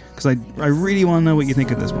track, because I really want to know what you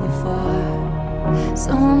think of this one.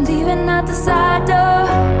 So I'm leaving at the side door.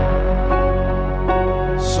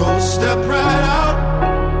 So step right out.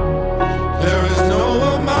 There is no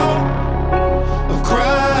amount of cry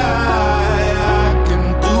I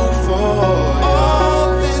can do for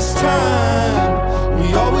all this time.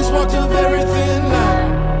 We always walked a very thin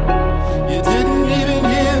line. You didn't even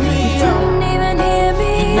hear me out.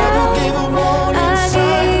 You never gave a warning sign.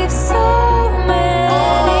 I gave so many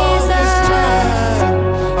all this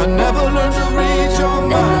time. I never learned to read your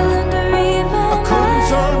mind. I couldn't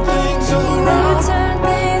turn things around.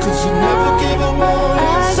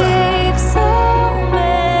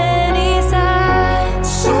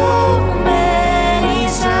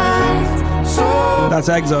 That's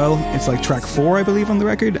Exile. It's like track 4, I believe, on the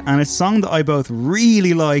record, and it's a song that I both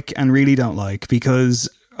really like and really don't like because,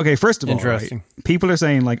 okay, first of all, right, people are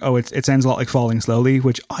saying like, oh, it sounds a lot like Falling Slowly,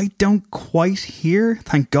 which I don't quite hear,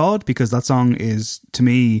 thank God, because that song is, to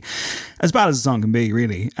me, as bad as a song can be,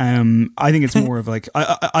 really. I think it's more of like,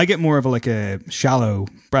 I get more of a shallow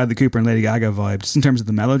Bradley Cooper and Lady Gaga vibe, just in terms of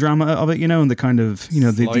the melodrama of it, and the kind of,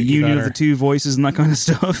 the union of the two voices and that kind of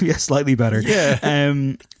stuff. Yeah, slightly better.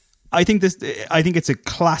 Yeah. I think it's a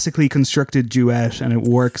classically constructed duet, and it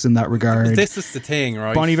works in that regard. This is the thing,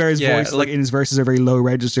 right? Bon Iver's voice, like in his verses, are very low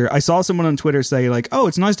register. I saw someone on Twitter say, like, "Oh,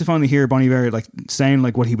 it's nice to finally hear Bon Iver like sound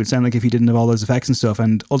like what he would sound like if he didn't have all those effects and stuff."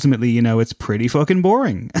 And ultimately, it's pretty fucking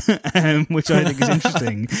boring, which I think is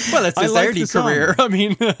interesting. Well, it's his early career. I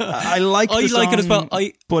mean, I like the song, it as well.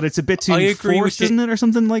 But it's a bit too forced, isn't it, or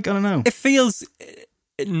something? Like, I don't know. It feels.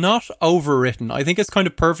 not overwritten. I think it's kind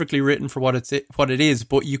of perfectly written for what it is,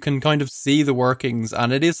 but you can kind of see the workings,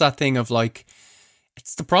 and it is that thing of like,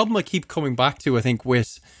 it's the problem I keep coming back to, I think,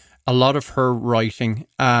 with a lot of her writing,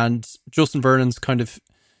 and Justin Vernon's kind of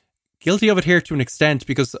guilty of it here to an extent,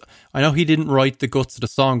 because I know he didn't write the guts of the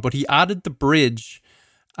song, but he added the bridge,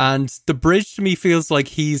 and the bridge to me feels like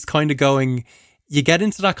he's kind of going, you get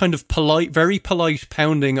into that kind of polite, very polite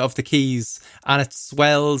pounding of the keys, and it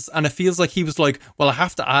swells, and it feels like he was like, well, I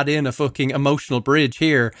have to add in a fucking emotional bridge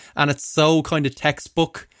here, and it's so kind of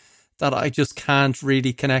textbook that I just can't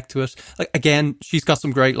really connect to it. Like, again, she's got some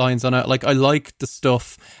great lines on it. Like, I like the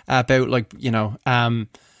stuff about, like, you know,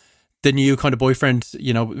 the new kind of boyfriend,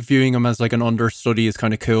 you know, viewing him as like an understudy is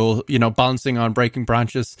kind of cool, you know, balancing on breaking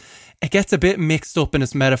branches. It gets a bit mixed up in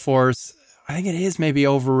its metaphors. I think it is maybe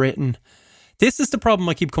overwritten. This is the problem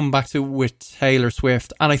I keep coming back to with Taylor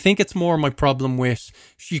Swift. And I think it's more my problem with,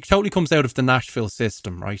 she totally comes out of the Nashville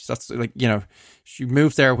system, right? That's like, you know, she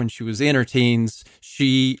moved there when she was in her teens.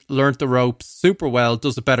 She learnt the ropes super well,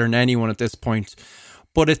 does it better than anyone at this point.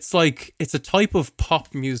 But it's like, it's a type of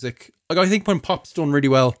pop music. Like, I think when pop's done really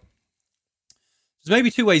well, there's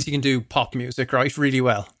maybe two ways you can do pop music, right? Really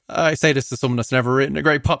well. I say this to someone that's never written a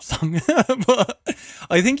great pop song. But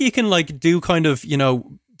I think you can like do kind of, you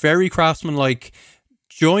know, very craftsman-like,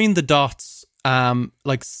 join the dots,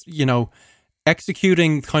 like, you know,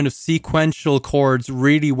 executing kind of sequential chords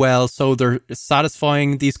really well, so they're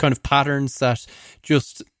satisfying these kind of patterns that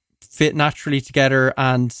just fit naturally together.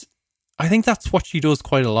 And I think that's what she does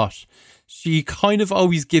quite a lot. She kind of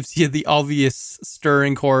always gives you the obvious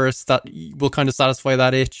stirring chorus that will kind of satisfy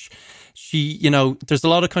that itch. She, you know, there's a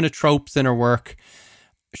lot of kind of tropes in her work.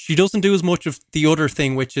 She doesn't do as much of the other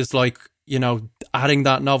thing, which is like, you know, adding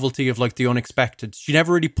that novelty of like the unexpected. She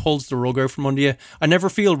never really pulls the rug out from under you. I never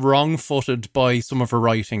feel wrong-footed by some of her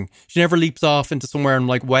writing. She never leaps off into somewhere and I'm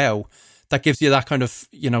like, wow, that gives you that kind of,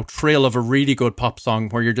 you know, thrill of a really good pop song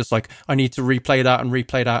where you're just like, I need to replay that and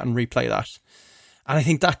replay that and replay that. And I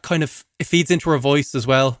think that kind of, it feeds into her voice as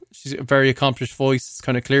well. She's a very accomplished voice. It's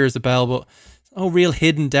kind of clear as a bell, but there's no real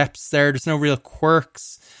hidden depths there. There's no real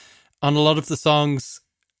quirks on a lot of the songs.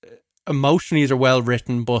 Emotionally, they're well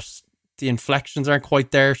written, but the inflections aren't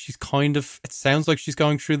quite there. She's kind of, it sounds like she's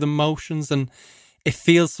going through the motions, and it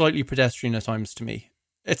feels slightly pedestrian at times to me.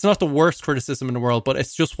 It's not the worst criticism in the world, but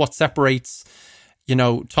it's just what separates, you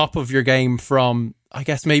know, top of your game from, I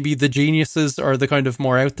guess, maybe the geniuses or the kind of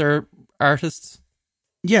more out there artists.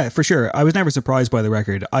 Yeah, for sure. I was never surprised by the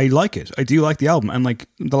record. I like it. I do like the album. And like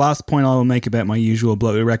the last point I will make about my usual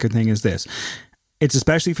bloated record thing is this. It's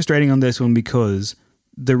especially frustrating on this one because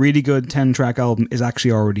the really good 10-track album is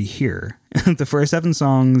actually already here. The first 7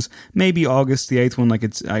 songs, maybe August, the 8th one, like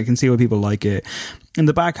it's, I can see why people like it. In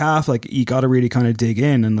the back half, like you got to really kind of dig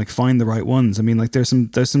in and like find the right ones. I mean, like there's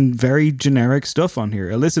some very generic stuff on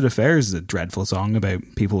here. Illicit Affairs is a dreadful song about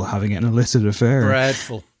people having an illicit affair.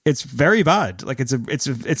 Dreadful. It's very bad. Like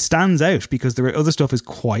it stands out because the other stuff is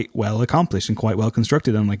quite well accomplished and quite well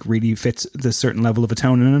constructed and like really fits this certain level of a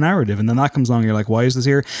tone and a narrative. And then that comes along, you're like, why is this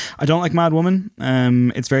here? I don't like Mad Woman.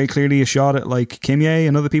 It's very clearly a shot at like Kimye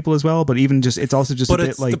and other people as well. But even just, it's also just a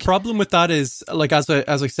bit like, the problem with that is, like, as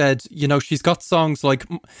I said, you know, she's got songs like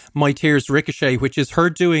My Tears Ricochet, which is her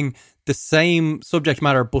doing the same subject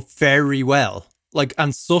matter but very well. Like,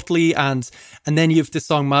 and subtly, and then you have this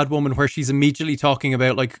song Mad Woman where she's immediately talking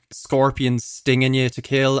about like scorpions stinging you to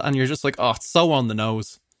kill, and you're just like, oh, it's so on the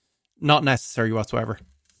nose, not necessary whatsoever.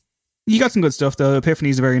 You got some good stuff though. Epiphany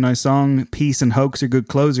is a very nice song. Peace and Hoax are good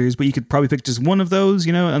closers, but you could probably pick just one of those,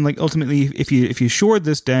 you know. And like ultimately, if you shored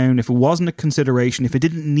this down, if it wasn't a consideration, if it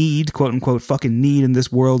didn't need, quote unquote, fucking need in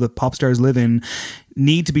this world that pop stars live in,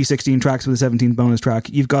 need to be 16 tracks with a 17th bonus track,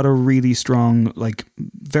 you've got a really strong, like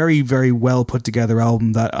very, very well put together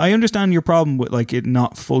album that I understand your problem with like it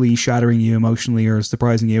not fully shattering you emotionally or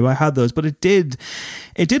surprising you. I had those, but it did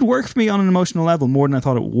work for me on an emotional level more than I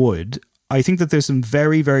thought it would. I think that there's some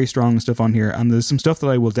very, very strong stuff on here, and there's some stuff that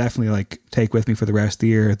I will definitely like take with me for the rest of the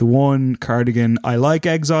year. The one, Cardigan, I like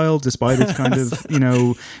Exile, despite its kind of, you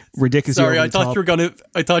know, ridiculous. Sorry, I thought you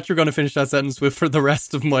were gonna finish that sentence with "for the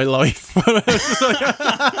rest of my life."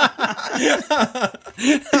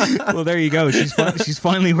 Well, there you go. She's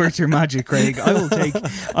finally worked her magic, Craig.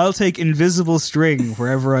 I'll take Invisible String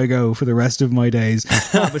wherever I go for the rest of my days.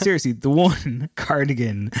 No, but seriously, the one,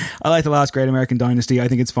 Cardigan. I like The Last Great American Dynasty. I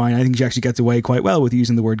think it's fine. I think she actually gets away quite well with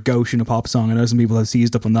using the word gauche in a pop song. I know some people have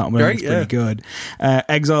seized up on that one. It's pretty good.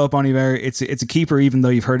 Exile, Bon Iver, it's a keeper, even though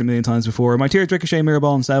you've heard it a million times before. My Tears, Ricochet,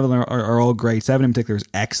 Mirrorball, and Seven are all great. Seven in particular is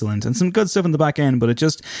excellent, and some good stuff in the back end, but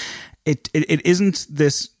it isn't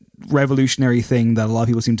this revolutionary thing that a lot of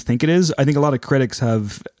people seem to think it is. I think a lot of critics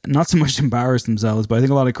have not so much embarrassed themselves, but I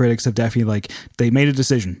think a lot of critics have definitely, like, they made a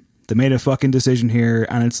decision. They made a fucking decision here,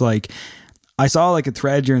 and it's like, I saw like a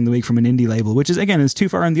thread during the week from an indie label, which is, again, is too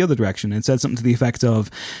far in the other direction. It said something to the effect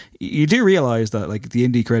of, you do realize that, like, the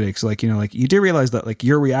indie critics, like, you know, like, you do realize that, like,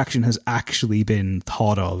 your reaction has actually been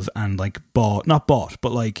thought of and, like, not bought,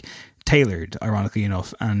 but, like, tailored, ironically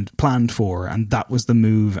enough, and planned for, and that was the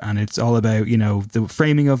move. And it's all about, you know, the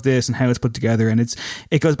framing of this and how it's put together. And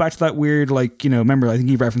it goes back to that weird, like, you know, remember, I think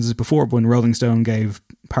you referenced this before, when Rolling Stone gave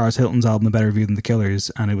Paris Hilton's album a better review than The Killers,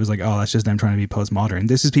 and it was like, oh, that's just them trying to be postmodern.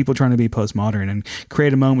 This is people trying to be postmodern and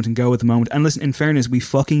create a moment and go with the moment. And listen, in fairness, we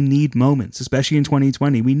fucking need moments, especially in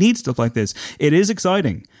 2020. We need stuff like this. It is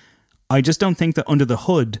exciting. I just don't think that under the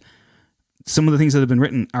hood, some of the things that have been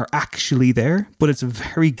written are actually there, but it's a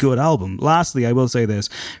very good album. Lastly, I will say this,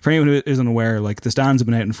 for anyone who isn't aware, like, the stands have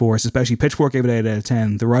been out in force, especially Pitchfork gave it 8 out of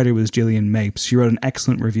 10. The writer was Gillian Mapes. She wrote an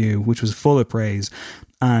excellent review, which was full of praise,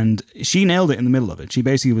 and she nailed it in the middle of it. She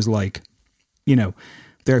basically was like, you know,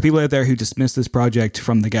 there are people out there who dismiss this project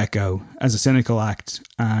from the get-go as a cynical act,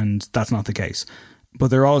 and that's not the case. But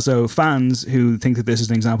there are also fans who think that this is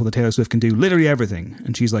an example that Taylor Swift can do literally everything,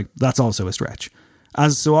 and she's like, that's also a stretch.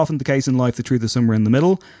 As so often the case in life, the truth is somewhere in the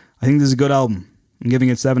middle. I think this is a good album. I'm giving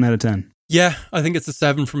it 7 out of 10. Yeah, I think it's a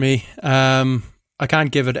 7 for me. I can't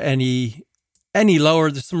give it any lower.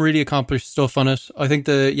 There's some really accomplished stuff on it. I think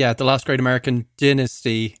the Last Great American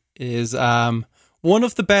Dynasty is one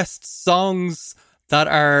of the best songs that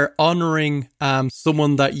are honouring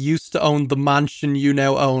someone that used to own the mansion you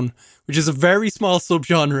now own, which is a very small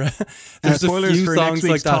subgenre. There's spoilers a few for songs next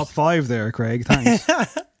week's like that. top 5 there, Craig. Thanks.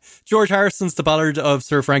 George Harrison's The Ballad of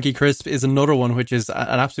Sir Frankie Crisp is another one, which is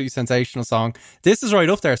an absolutely sensational song. This is right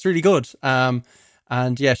up there. It's really good. And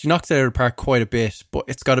yeah, she knocks it out of the park quite a bit, but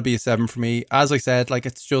it's got to be a 7 for me. As I said, like,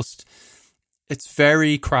 it's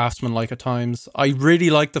very craftsman-like at times. I really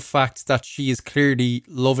like the fact that she is clearly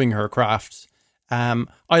loving her craft. I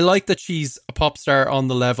like that she's a pop star on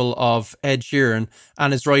the level of Ed Sheeran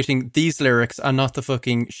and is writing these lyrics and not the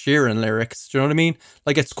fucking Sheeran lyrics. Do you know what I mean?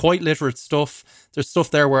 Like, it's quite literate stuff. There's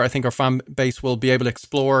stuff there where I think our fan base will be able to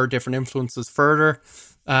explore different influences further.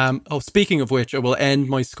 Speaking of which, I will end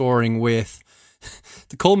my scoring with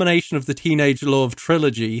the culmination of the Teenage Love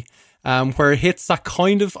trilogy, where it hits that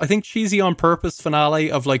kind of, I think, cheesy on purpose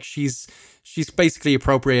finale of, like, she's basically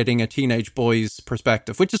appropriating a teenage boy's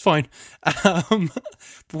perspective, which is fine.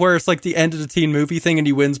 Where it's like the end of the teen movie thing and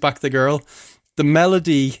he wins back the girl. The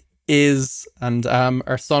melody is, and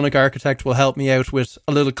our sonic architect will help me out with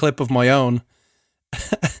a little clip of my own.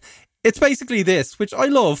 It's basically this, which I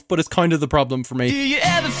love, but it's kind of the problem for me. Do you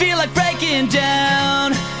ever feel like breaking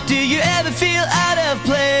down? Do you ever feel out of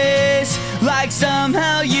place? Like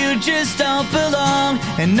somehow you just don't belong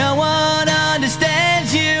and no one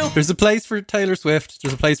understands you. There's a place for Taylor Swift.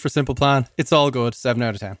 There's a place for Simple Plan. It's all good. 7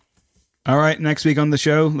 out of 10. All right, next week on the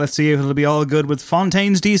show, let's see if it'll be all good with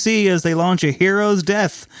Fontaines DC as they launch A Hero's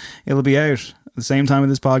Death. It'll be out at the same time with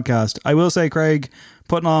this podcast. I will say, Craig,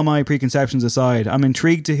 putting all my preconceptions aside, I'm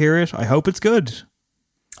intrigued to hear it. I hope it's good.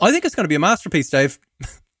 I think it's going to be a masterpiece, Dave.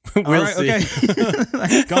 We'll see.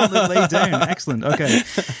 Okay. Gauntlet laid down. Excellent. Okay.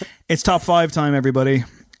 It's top 5 time, everybody.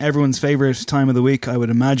 Everyone's favourite time of the week, I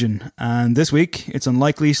would imagine. And this week, it's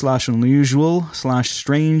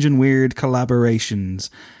unlikely/unusual/strange and weird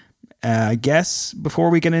collaborations. I guess before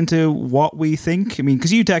we get into what we think, I mean,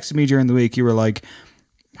 because you texted me during the week, you were like,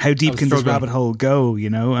 how deep can this rabbit hole go, you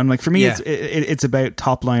know? And like, for me, it's about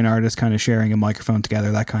top line artists kind of sharing a microphone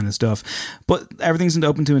together, that kind of stuff. But everything's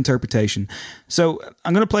open to interpretation. So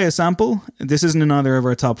I'm going to play a sample. This isn't in either of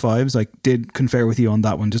our top 5s. I did confer with you on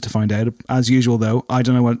that one just to find out. As usual, though, I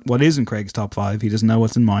don't know what is in Craig's top 5. He doesn't know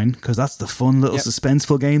what's in mine, because that's the fun little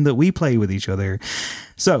suspenseful game that we play with each other.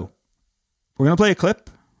 So we're going to play a clip,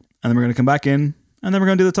 and then we're going to come back in, and then we're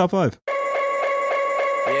going to do the top 5.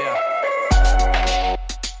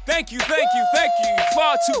 Thank you,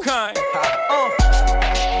 far too kind.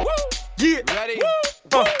 Yeah. Ready?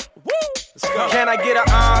 Let's go. Can I get an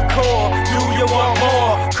encore? Do you want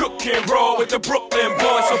more? Cook and roll with the Brooklyn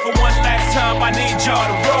boys. So for one last time, I need y'all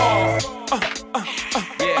to roll.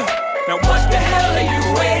 Now what the hell are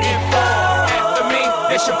you waiting for? After me,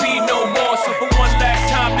 there should be no more. So for one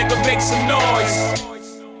last time, nigga, make some noise.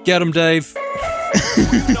 Get him, Dave.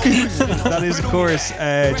 That is, of course,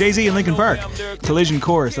 Jay-Z and Linkin Park, Collision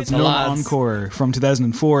Course. That's No Encore from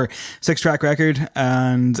 2004, 6-track record,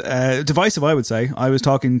 and divisive, I would say. I was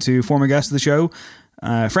talking to former guest of the show,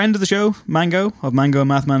 friend of the show, Mango, of Mango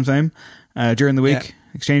and Mathman fame, during the week.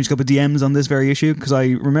 Exchanged a couple of DMs on this very issue because I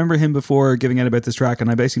remember him before giving out about this track,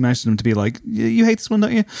 and I basically mentioned him to be like, you hate this one,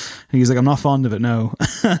 don't you? And he's like, I'm not fond of it, no.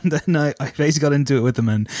 And then I basically got into it with him,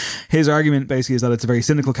 and his argument basically is that it's a very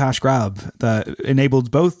cynical cash grab that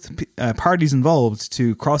enabled both parties involved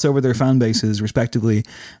to cross over their fan bases respectively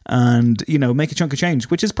and, you know, make a chunk of change,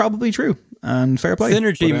 which is probably true, and fair play.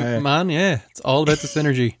 Synergy, man, yeah. It's all about the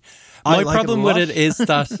synergy. My problem with it is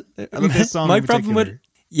that my problem with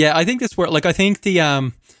yeah, I think this work. Like, I think the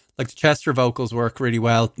like the Chester vocals work really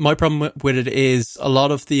well. My problem with it is a lot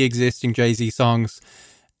of the existing Jay-Z songs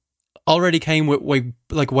already came with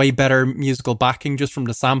way better musical backing just from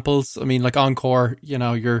the samples. I mean, like Encore, you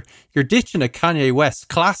know, you're ditching a Kanye West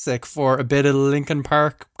classic for a bit of Linkin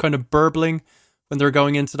Park kind of burbling when they're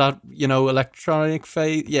going into that, you know, electronic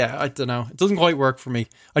phase. Yeah, I don't know. It doesn't quite work for me.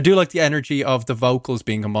 I do like the energy of the vocals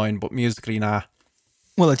being combined, but musically, nah.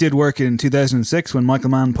 Well, it did work in 2006 when Michael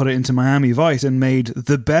Mann put it into Miami Vice and made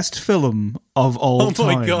the best film of all time.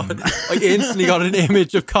 Oh my God. I instantly got an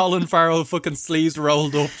image of Colin Farrell fucking sleeves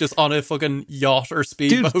rolled up just on a fucking yacht or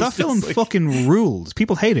speedboat. Dude, that film fucking rules.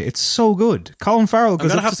 People hate it. It's so good. Colin Farrell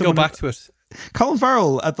goes I'm going to have to go back to it. Colin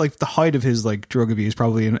Farrell, at like the height of his like drug abuse,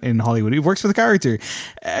 probably in Hollywood, he works for the character.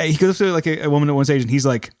 He goes up to like a woman at one stage and he's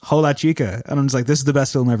like, "Hola chica," and I'm just like, "This is the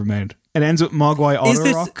best film ever made." It ends with Mogwai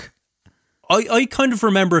Auto Rock. I kind of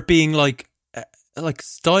remember it being like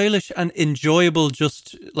stylish and enjoyable,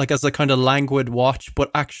 just like as a kind of languid watch,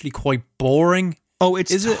 but actually quite boring. Oh,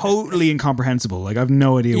 it's totally incomprehensible. Like, I've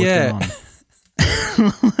no idea what's going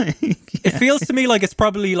on. It feels to me like it's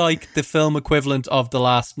probably like the film equivalent of the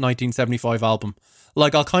last 1975 album.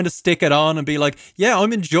 Like, I'll kind of stick it on and be like, yeah,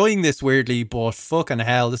 I'm enjoying this weirdly, but fucking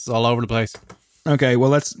hell, this is all over the place. Okay,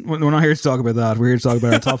 well, we're not here to talk about that. We're here to talk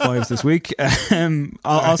about our top fives this week.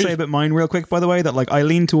 I'll say about mine real quick, by the way, that like I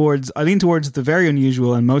lean towards the very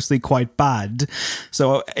unusual and mostly quite bad.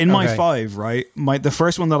 So in my five, right, the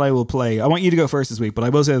first one that I will play, I want you to go first this week, but I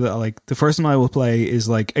will say that like the first one I will play is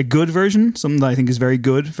like a good version, something that I think is very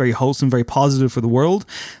good, very wholesome, very positive for the world.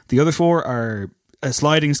 The other four are a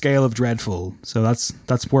sliding scale of dreadful. So that's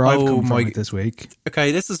where I've come from with this week.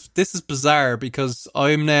 Okay, this is bizarre because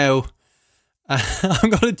I'm now I'm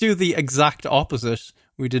going to do the exact opposite.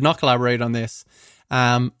 We did not collaborate on this.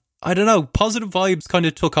 I don't know. Positive vibes kind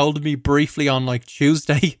of took hold of me briefly on like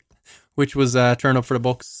Tuesday, which was Turn Up for the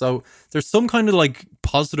Books. So there's some kind of like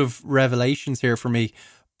positive revelations here for me.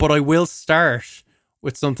 But I will start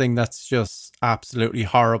with something that's just absolutely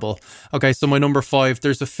horrible. Okay, so my number 5,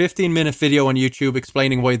 there's a 15-minute video on YouTube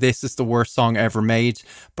explaining why this is the worst song ever made.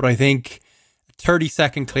 But I think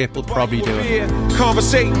 30-second clip will probably do it.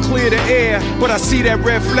 Conversating, clear the air, but I see that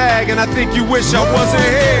red flag and I think you wish I wasn't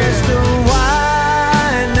here.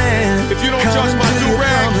 If you don't judge my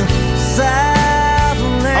do-rag,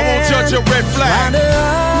 I won't judge your red flag.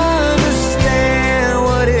 Understand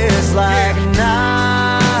what it's like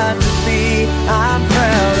not to be. I'm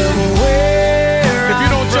proud of where if you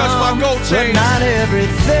don't judge my gold chains, but not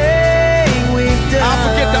everything we've done. I'll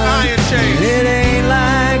forget the iron chains. It ain't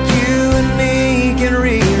like you and me can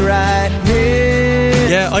rewrite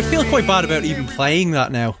history. Yeah, I feel quite bad about even playing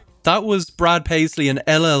that now. That was Brad Paisley and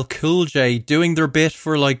LL Cool J doing their bit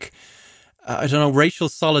for like, I don't know, racial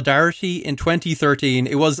solidarity in 2013.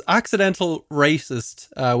 It was Accidental Racist,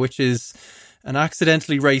 which is an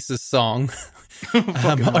accidentally racist song,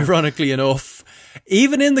 ironically enough.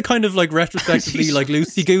 Even in the kind of like retrospectively like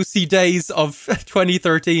loosey-goosey days of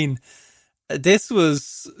 2013, this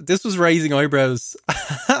was raising eyebrows.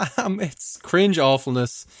 It's cringe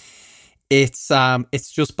awfulness. It's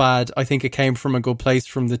just bad. I think it came from a good place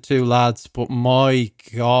from the two lads, but my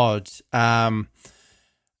God,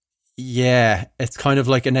 yeah, it's kind of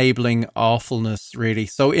like enabling awfulness, really.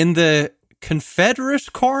 So in the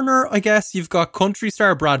Confederate corner, I guess you've got country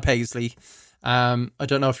star Brad Paisley. I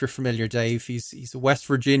don't know if you're familiar, Dave. He's a West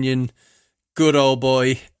Virginian good old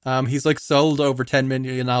boy. He's like sold over 10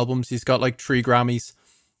 million albums. He's got like 3 Grammys.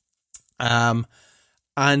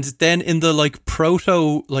 And then in the like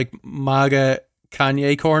proto like MAGA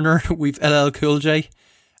Kanye corner, we've LL Cool J,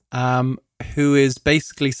 who is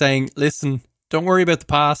basically saying, listen, don't worry about the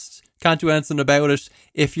past. Can't do anything about it.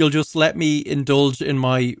 If you'll just let me indulge in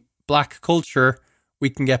my black culture, we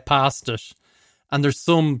can get past it. And there's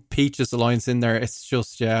some peaches lines in there. It's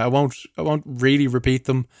just, yeah, I won't really repeat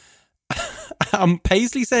them.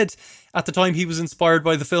 Paisley said at the time he was inspired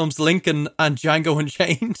by the films Lincoln and Django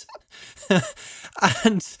Unchained.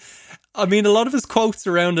 And I mean, a lot of his quotes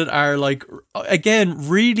around it are like, again,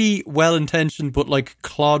 really well-intentioned, but like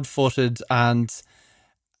clod-footed. And,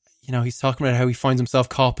 you know, he's talking about how he finds himself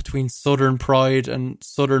caught between Southern pride and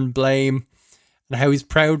Southern blame. and how he's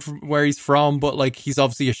proud from where he's from, but like he's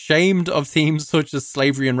obviously ashamed of themes such as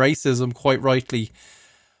slavery and racism, quite rightly.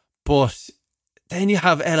 But then you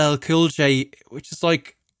have LL Cool J, which is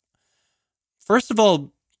like, first of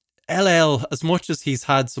all, LL, as much as he's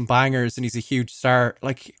had some bangers and he's a huge star,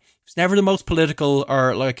 like he's never the most political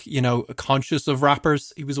or like, you know, conscious of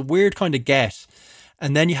rappers. He was a weird kind of get.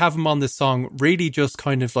 And then you have him on this song really just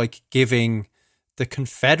kind of like giving the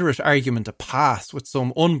Confederate argument a pass with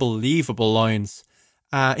some unbelievable lines.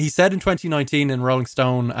 He said in 2019 in Rolling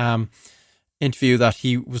Stone interview that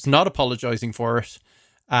he was not apologizing for it.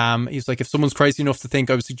 He's like, if someone's crazy enough to think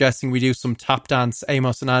I was suggesting we do some tap dance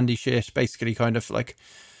Amos and Andy shit, basically kind of like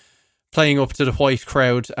playing up to the white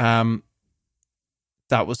crowd,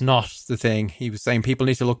 that was not the thing. He was saying people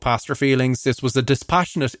need to look past their feelings. This was a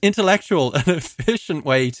dispassionate, intellectual and efficient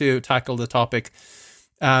way to tackle the topic.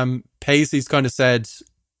 Paisley's kind of said,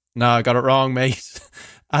 "Nah, I got it wrong, mate,"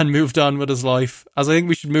 and moved on with his life. As I think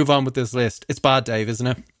we should move on with this list. It's bad, Dave, isn't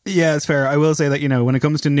it? Yeah, it's fair. I will say that, you know, when it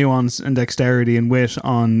comes to nuance and dexterity and wit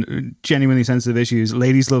on genuinely sensitive issues,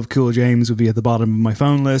 Ladies Love Cool James would be at the bottom of my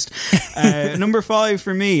phone list. Number 5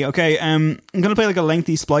 for me. Okay, I'm going to play like a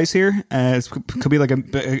lengthy splice here. It could be like a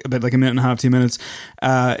bit like a minute and a half, 2 minutes.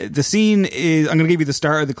 The scene is, I'm going to give you the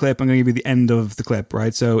start of the clip, I'm going to give you the end of the clip,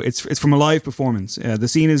 right? So it's from a live performance. The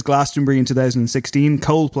scene is Glastonbury in 2016.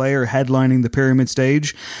 Coldplay are headlining the Pyramid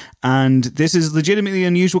stage. And this is legitimately an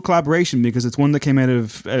unusual collaboration because it's one that came out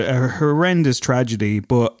of a horrendous tragedy.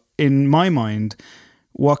 But in my mind,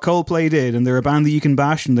 what Coldplay did, and they're a band that you can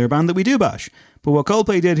bash and they're a band that we do bash, but what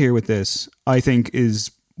Coldplay did here with this, I think,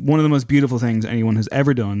 is one of the most beautiful things anyone has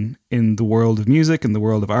ever done in the world of music and the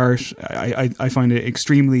world of art. I find it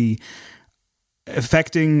extremely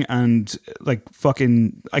affecting and like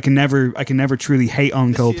fucking I can never truly hate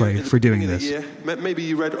on Coldplay for doing this. Maybe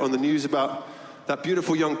you read on the news about that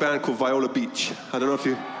beautiful young band called Viola Beach. I don't know if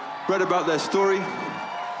you read about their story.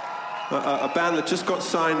 A band that just got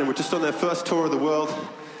signed and were just on their first tour of the world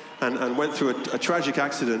and went through a tragic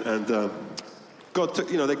accident and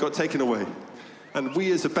they got taken away. And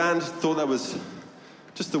we as a band thought that was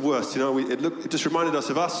just the worst. You know, it just reminded us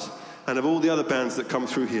and of all the other bands that come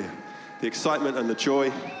through here. The excitement and the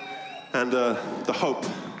joy and the hope.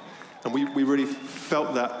 And we really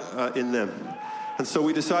felt that in them. And so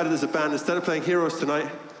we decided as a band, instead of playing Heroes tonight,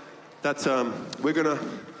 that we're going to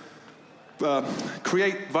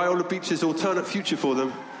create Viola Beach's alternate future for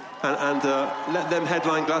them and let them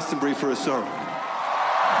headline Glastonbury for a song.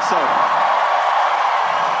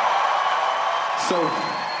 So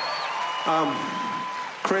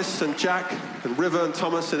Chris and Jack and River and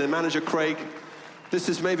Thomas and their manager Craig, this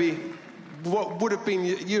is maybe what would have been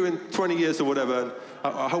you in 20 years or whatever.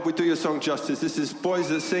 And I hope we do your song justice. This is Boys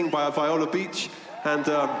That Sing by Viola Beach. And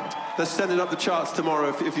let's send it up the charts tomorrow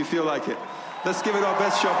if you feel like it. Let's give it our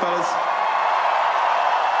best shot, fellas.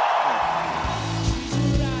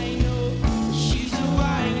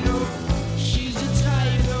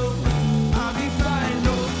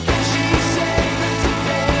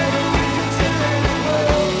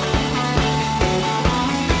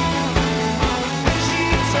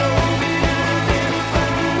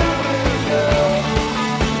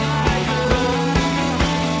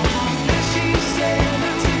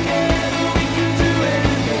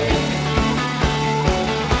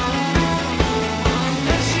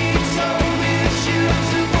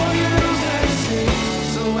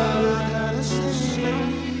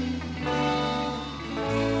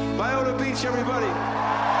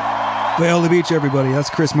 Viola Beach, everybody.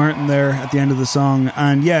 That's Chris Martin there at the end of the song.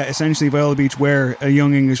 And yeah, essentially Viola Beach were a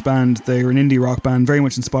young English band. They were an indie rock band, very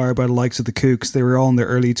much inspired by the likes of the Kooks. They were all in their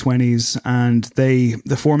early 20s, and the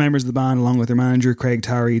 4 members of the band, along with their manager Craig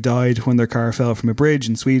Tarry, died when their car fell from a bridge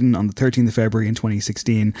in Sweden on the 13th of February in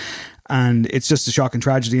 2016. And it's just a shocking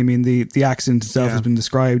tragedy. I mean, the accident itself has been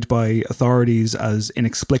described by authorities as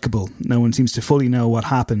inexplicable. No one seems to fully know what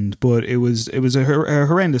happened, but it was a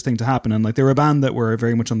horrendous thing to happen. And like, they were a band that were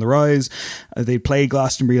very much on the rise. They played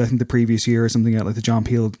Glastonbury, I think, the previous year or something at like the John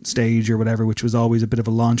Peel stage or whatever, which was always a bit of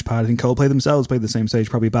a launch pad. I think Coldplay themselves played the same stage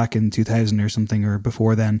probably back in 2000 or something, or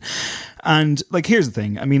before then. And like, here's the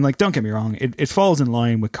thing. I mean, like, don't get me wrong. It falls in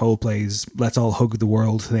line with Coldplay's "Let's All Hug the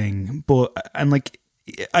World" thing, and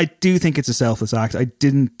I do think it's a selfless act. I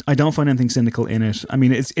don't find anything cynical in it. I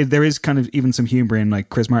mean, there is kind of even some humor in like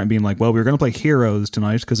Chris Martin being like, well, we were going to play Heroes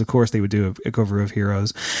tonight, because of course they would do a cover of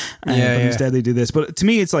Heroes. But instead they do this. But to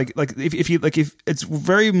me, it's like if it's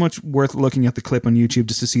very much worth looking at the clip on YouTube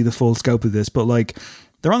just to see the full scope of this. But like,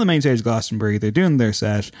 they're on the main stage of Glastonbury, they're doing their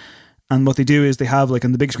set, And what they do is they have, like,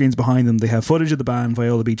 on the big screens behind them, they have footage of the band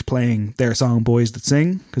Viola Beach playing their song Boys That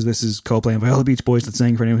Sing, because this is Coldplay and Viola Beach, Boys That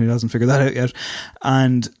Sing, for anyone who hasn't figured that out yet.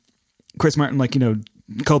 And Chris Martin, like, you know,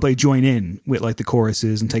 Coldplay join in with, like, the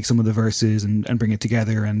choruses and take some of the verses and bring it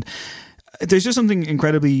together. And there's just something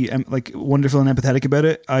incredibly like wonderful and empathetic about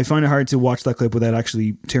it. I find it hard to watch that clip without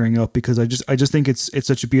actually tearing up, because I just think it's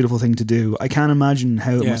such a beautiful thing to do. I can't imagine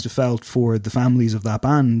how it must have felt for the families of that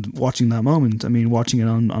band watching that moment. I mean, watching it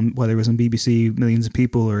on whether it was on BBC, millions of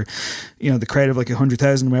people, or, you know, the crowd of like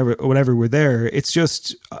 100,000 or whatever were there. It's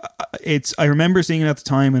just, I remember seeing it at the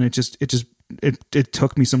time, and it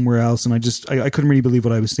took me somewhere else, and I couldn't really believe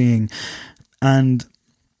what I was seeing. And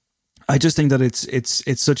I just think that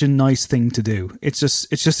it's such a nice thing to do. It's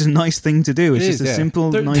just a nice thing to do. It's just a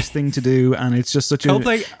simple, nice thing to do, and it's just such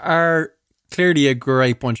Coldplay are clearly a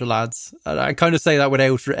great bunch of lads. I kind of say that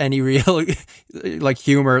without any real like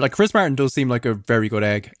humor. Like, Chris Martin does seem like a very good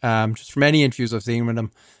egg. Just from any interviews I've seen with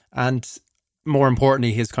him, and more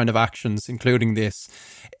importantly, his kind of actions, including this,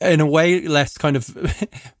 in a way less kind of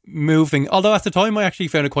moving. Although at the time I actually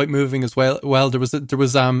found it quite moving as well. There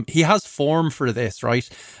was he has form for this, right?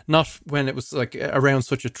 Not when it was like around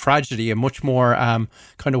such a tragedy, a much more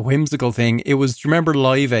kind of whimsical thing. It was, do you remember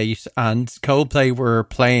Live 8 and Coldplay were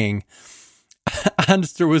playing? And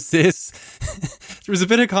there was a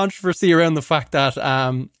bit of controversy around the fact that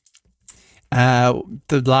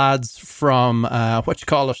the lads from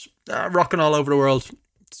Rockin' All Over the World.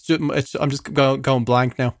 I'm just going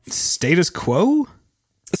blank now. Status Quo.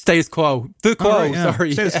 The Quo.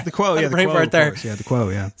 Sorry, the Quo. Yeah, the Quo. Right there. Yeah, the Quo.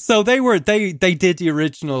 Yeah. So they did the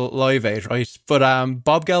original Live Aid, right? But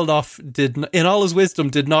Bob Geldof in all his wisdom,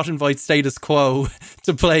 did not invite Status Quo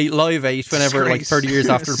to play Live Aid whenever, like 30 years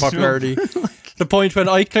after the popularity. The point when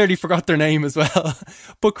I clearly forgot their name as well.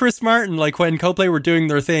 But Chris Martin, like when Coldplay were doing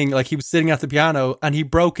their thing, like he was sitting at the piano and he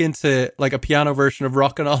broke into like a piano version of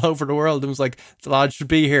Rockin' All Over the World and was like, the lads should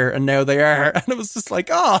be here, and now they are. And it was just like,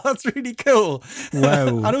 oh, that's really cool.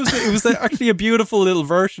 Wow. And it was actually a beautiful little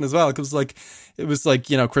version as well, because it was like,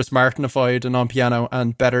 you know, Chris Martinified and on piano,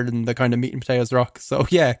 and better than the kind of meat and potatoes rock. So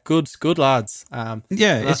yeah, good lads.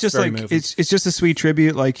 It's just like moving. It's just a sweet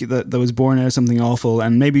tribute, like that was born out of something awful,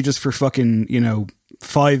 and maybe just for fucking, you know,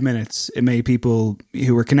 5 minutes, it made people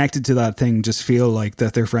who were connected to that thing just feel like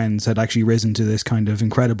that their friends had actually risen to this kind of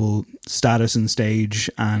incredible status and stage,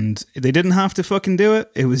 and they didn't have to fucking do it.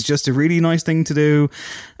 It was just a really nice thing to do,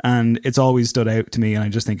 and it's always stood out to me, and I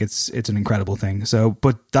just think it's an incredible thing. So,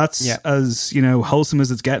 but that's as, you know, wholesome as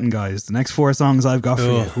it's getting, guys. The next 4 songs I've got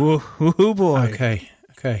for you. Ooh, boy.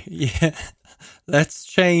 Okay. Yeah. Let's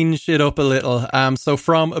change it up a little. So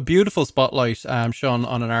from a beautiful spotlight shone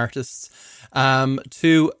on an artist,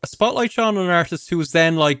 to a spotlight shone on an artist who was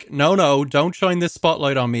then like, no, don't shine this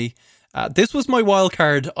spotlight on me. This was my wild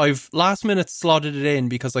card. I've last minute slotted it in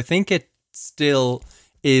because I think it still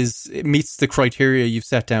it meets the criteria you've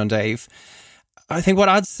set down, Dave. I think what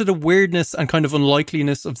adds to the weirdness and kind of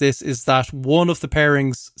unlikeliness of this is that one of the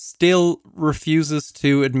pairings still refuses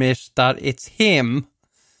to admit that it's him.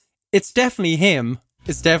 It's definitely him.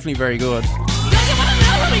 It's definitely very good. It's my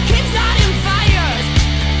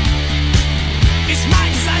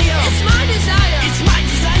desire. It's my desire. It's my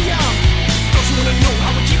desire. Don't you wanna know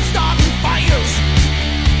how we keep starting fires?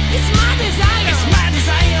 It's my desire. It's my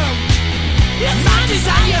desire. It's my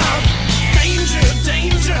desire. Danger,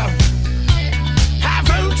 danger. High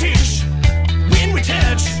voltage. When we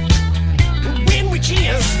touch. When we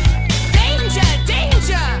kiss. Danger,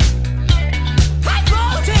 danger. High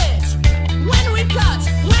voltage. When we cut.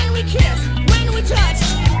 When we kiss. When we touch.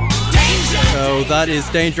 So that is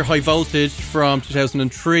Danger High Voltage from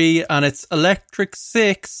 2003, and it's Electric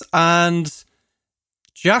Six and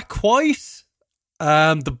Jack White.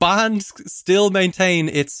 The band still maintain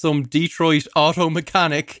it's some Detroit auto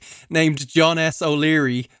mechanic named John S.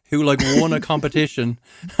 O'Leary who like won a competition.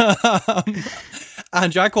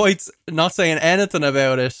 And Jack White's not saying anything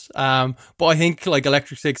about it. But I think like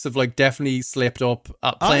Electric Six have like definitely slipped up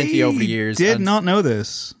plenty over the years. I did not know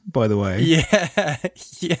this, by the way.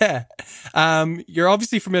 Yeah. You're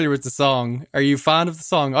obviously familiar with the song. Are you a fan of the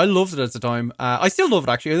song? I loved it at the time. I still love it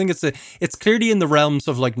actually. I think it's clearly in the realms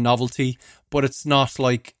of like novelty, but it's not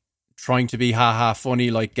like trying to be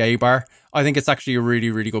funny like Gay Bar. I think it's actually a really,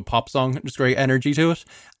 really good pop song. There's great energy to it.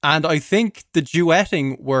 And I think the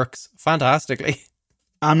duetting works fantastically.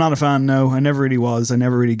 I'm not a fan, no. I never really was. I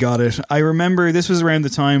never really got it. I remember this was around the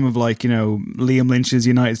time of like, you know, Liam Lynch's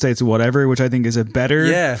United States of Whatever, which I think is a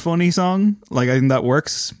better funny song. Like, I think that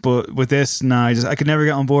works. But with this, I could never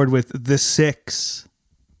get on board with The Six.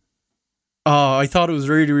 Oh, I thought it was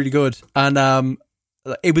really, really good. And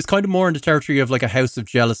it was kind of more in the territory of like a House of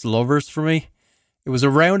Jealous Lovers for me. It was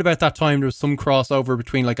around about that time there was some crossover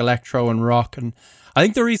between like electro and rock, and I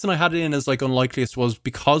think the reason I had it in as like Unlikeliest was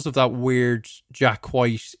because of that weird Jack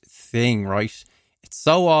White thing, right? It's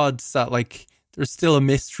so odd that like there's still a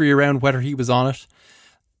mystery around whether he was on it.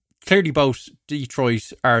 Clearly both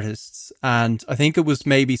Detroit artists, and I think it was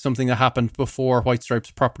maybe something that happened before White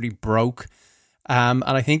Stripes properly broke. And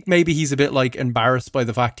I think maybe he's a bit like embarrassed by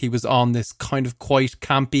the fact he was on this kind of quite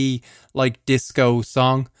campy like disco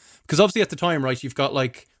song. Because obviously at the time, right, you've got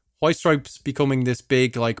like White Stripes becoming this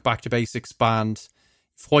big like Back to Basics band,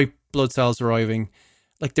 White Blood Cells arriving.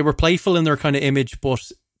 Like they were playful in their kind of image,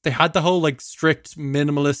 but they had the whole like strict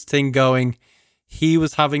minimalist thing going. He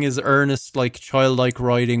was having his earnest like childlike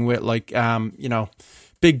writing with like you know,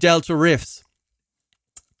 big Delta riffs.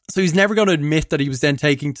 So he's never going to admit that he was then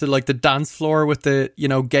taking to like the dance floor with the, you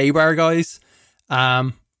know, gay bar guys.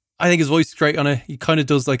 I think his voice is great on it. He kind of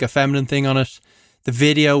does like a feminine thing on it. The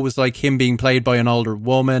video was like him being played by an older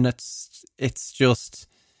woman. It's just,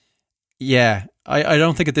 yeah. I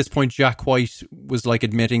don't think at this point Jack White was like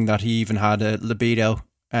admitting that he even had a libido.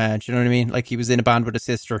 Do you know what I mean? Like he was in a band with a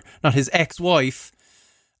sister, not his ex-wife.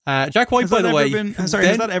 Jack White, by the way. Has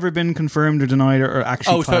that ever been confirmed or denied or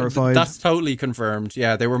actually clarified? That's totally confirmed.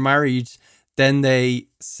 Yeah, they were married, then they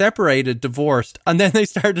separated, divorced, and then they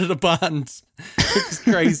started a band. Which is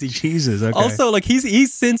crazy. Jesus, okay. Also, like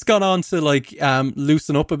he's since gone on to like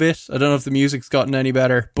loosen up a bit. I don't know if the music's gotten any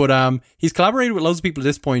better, but he's collaborated with loads of people at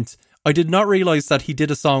this point. I did not realise that he did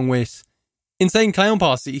a song with Insane Clown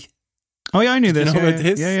Posse. Oh yeah, I knew this. You know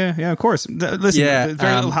this? Yeah, of course. Listen,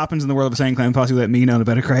 very little happens in the world of Insane Clown Posse without me knowing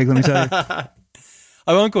about it, Craig, let me tell you.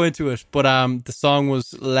 I won't go into it, but the song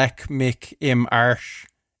was Lech Mick Im Arsh.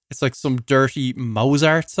 It's like some dirty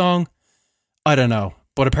Mozart song. I don't know.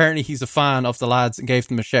 But apparently he's a fan of the lads and gave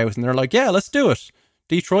them a shout, and they're like, yeah, let's do it.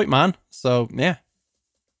 Detroit, man. So, yeah.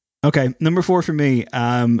 Okay, number 4 for me.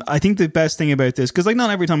 I think the best thing about this, because like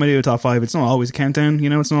not every time I do a top 5, it's not always a countdown, you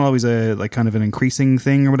know, it's not always a like kind of an increasing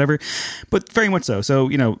thing or whatever, but very much so. So,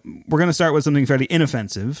 you know, we're going to start with something fairly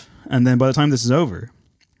inoffensive, and then by the time this is over,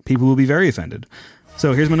 people will be very offended.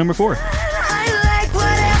 So here's my number 4.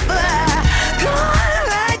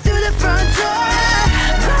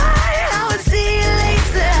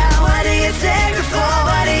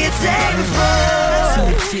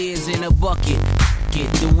 Tears in a bucket. Get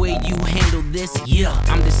the way you handle this, yeah,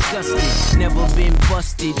 I'm disgusted. Never been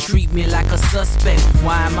busted, treat me like a suspect.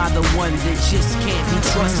 Why am I the one that just can't be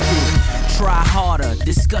trusted? Try harder,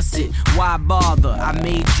 discuss it, why bother? I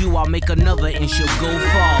made you, I'll make another and she'll go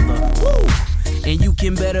farther. Woo! And you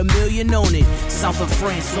can bet $1 million on it. South of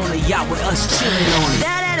France on a yacht with us chilling on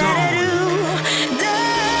it.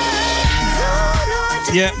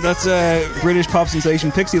 Yeah, that's British pop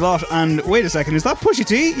sensation Pixie Lott. And wait a second, is that Pusha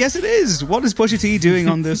T? Yes, it is. What is Pusha T doing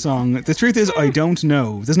on this song? The truth is, I don't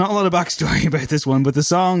know. There's not a lot of backstory about this one, but the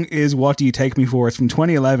song is What Do You Take Me For? It's from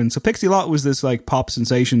 2011. So Pixie Lott was this like pop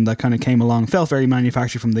sensation that kind of came along, felt very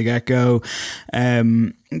manufactured from the get-go.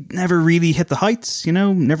 Never really hit the heights, you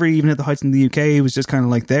know, never even hit the heights in the UK. It was just kind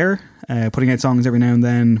of like there, putting out songs every now and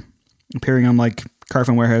then, appearing on like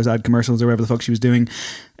Carphone Warehouse ad commercials or whatever the fuck she was doing.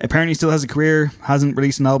 Apparently still has a career, hasn't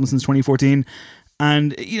released an album since 2014,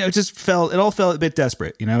 and you know, it all felt a bit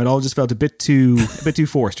desperate, you know, it all just felt a bit too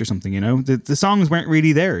forced or something, you know. The songs weren't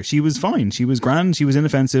really there. She was fine, she was grand, she was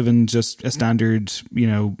inoffensive and just a standard, you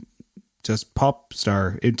know, just pop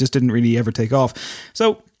star. It just didn't really ever take off.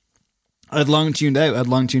 So I'd long tuned out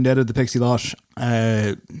of the Pixie Lott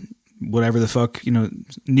whatever the fuck, you know,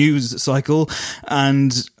 news cycle,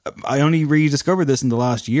 and I only rediscovered this in the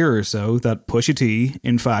last year or so that Pusha T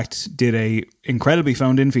in fact did a incredibly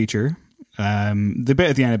phoned in feature. The bit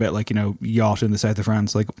at the end about like, you know, yacht in the south of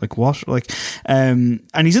France, like what, like, and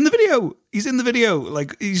he's in the video,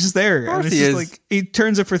 like he's just there, and it's just like he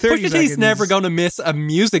turns up for 30 seconds. He's never gonna miss a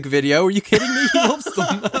music video. Are you kidding me? He loves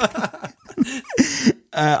them.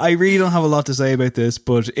 I really don't have a lot to say about this,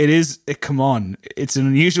 but come on, it's an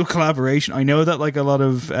unusual collaboration. I know that like a lot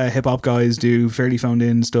of hip hop guys do fairly phoned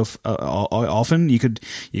in stuff often. You could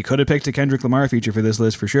have picked a Kendrick Lamar feature for this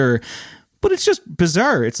list for sure, but it's just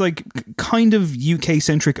bizarre. It's like kind of UK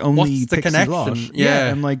centric only. What's the Pixie connection? Lott. Yeah,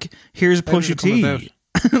 and like here's Pusha T.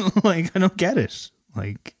 Like I don't get it.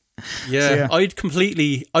 Like yeah, so, I'd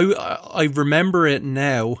completely. I remember it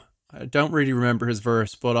now. I don't really remember his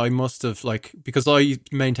verse, but I must have, like, because I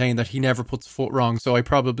maintain that he never puts a foot wrong, so I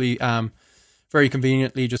probably very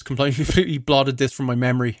conveniently just completely blotted this from my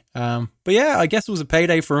memory. But yeah, I guess it was a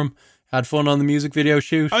payday for him. Had fun on the music video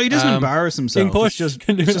shoot. Oh, he doesn't embarrass himself. Being pushed. It's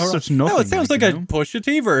just such nothing. No, it sounds like a Pusha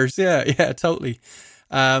T verse. Yeah, totally.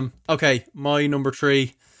 Okay, my number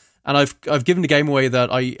 3. And I've given the game away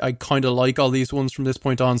that I kind of like all these ones from this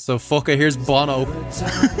point on. So fuck it, here's Bono.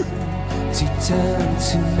 To turn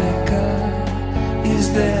to Mecca,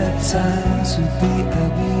 is there time to be a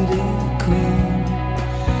bleeding queen?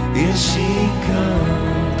 Here she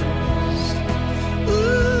comes.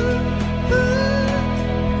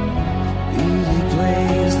 Beauty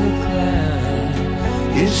plays the clown.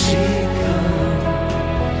 Here she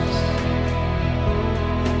comes.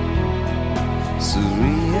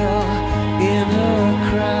 Surreal in her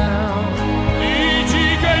crown.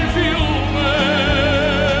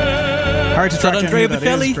 Hard to track Andrea down who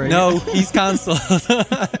that is, Bocelli? Craig. No, he's cancelled.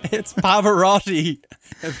 It's Pavarotti,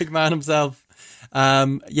 a big man himself.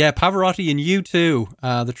 Pavarotti and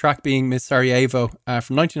U2, the track being Miss Sarajevo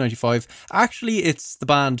from 1995. Actually, it's the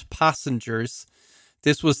band Passengers.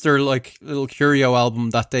 This was their like little curio album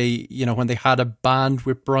that they, when they had a band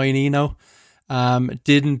with Brian Eno.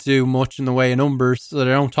 Didn't do much in the way of numbers, so they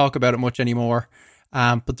don't talk about it much anymore.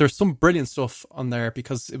 But there's some brilliant stuff on there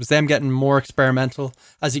because it was them getting more experimental.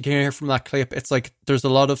 As you can hear from that clip, it's like there's a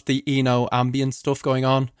lot of the Eno ambient stuff going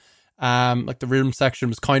on. Like the rhythm section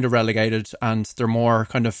was kind of relegated and they're more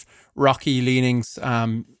kind of rocky leanings.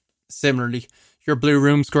 Similarly, Your Blue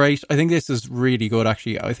Room's great. I think this is really good,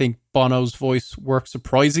 actually. I think Bono's voice works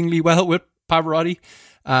surprisingly well with Pavarotti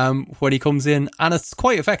when he comes in, and it's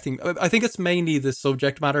quite affecting. I think it's mainly the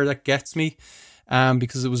subject matter that gets me.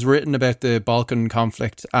 Because it was written about the Balkan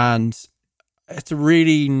conflict, and it's a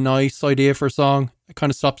really nice idea for a song. It kind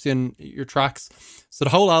of stops you in your tracks. So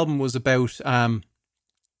the whole album was about, it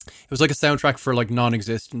was like a soundtrack for like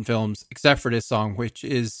non-existent films, except for this song, which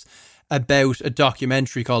is about a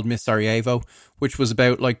documentary called Miss Sarajevo, which was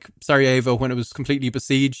about like Sarajevo when it was completely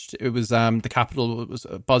besieged. It was the capital, it was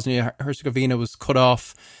Bosnia-Herzegovina was cut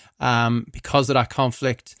off because of that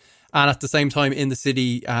conflict. And at the same time in the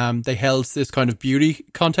city, they held this kind of beauty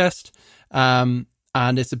contest. And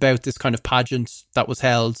it's about this kind of pageant that was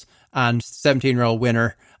held and 17-year-old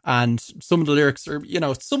winner. And some of the lyrics are,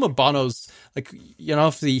 some of Bono's, like,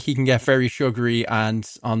 obviously he can get very sugary and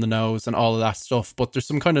on the nose and all of that stuff. But there's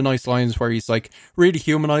some kind of nice lines where he's like really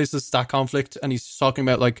humanizes that conflict. And he's talking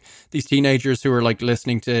about like these teenagers who are like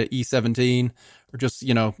listening to E17 or just,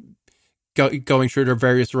 going through their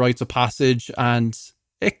various rites of passage, and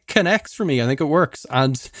it connects for me. I think it works.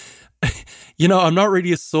 And, I'm not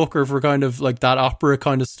really a sucker for kind of like that opera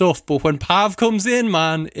kind of stuff. But when Pav comes in,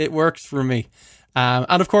 man, it works for me.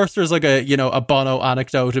 And of course, there's like a Bono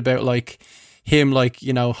anecdote about like him, like,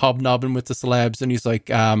 hobnobbing with the celebs. And he's like,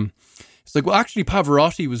 well, actually,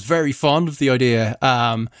 Pavarotti was very fond of the idea.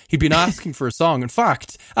 He'd been asking for a song. In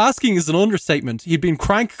fact, asking is an understatement. He'd been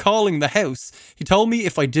crank calling the house. He told me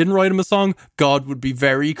if I didn't write him a song, God would be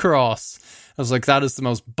very cross. I was like, that is the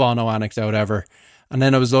most Bono anecdote ever. And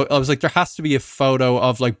then I was like, there has to be a photo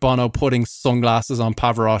of like Bono putting sunglasses on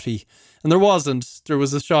Pavarotti. And there wasn't. There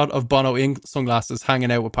was a shot of Bono in sunglasses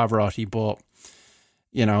hanging out with Pavarotti, but,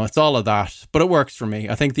 it's all of that. But it works for me.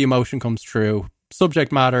 I think the emotion comes through.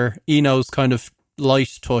 Subject matter, Eno's kind of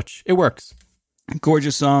light touch. It works.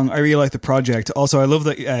 Gorgeous song. I really like the project. Also, I love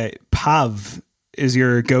that Pav is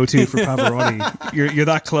your go-to for Pavarotti. You're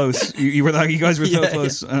that close. You guys were so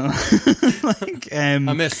close. I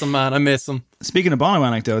miss him, man. I miss him. Speaking of Bono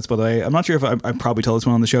anecdotes, by the way, I'm not sure if I probably told this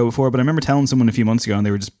one on the show before, but I remember telling someone a few months ago and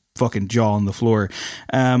they were just fucking jaw on the floor.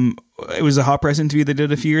 It was a Hot Press interview they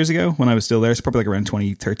did a few years ago when I was still there. It's probably like around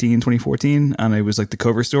 2013, 2014. And it was like the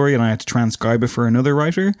cover story and I had to transcribe it for another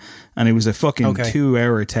writer. And it was a fucking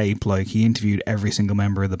 2-hour tape. Like he interviewed every single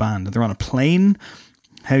member of the band. And they're on a plane.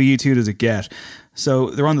 How U2 does it get? So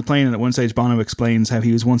they're on the plane, and at one stage Bono explains how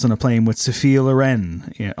he was once on a plane with Sophia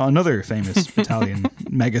Loren, another famous Italian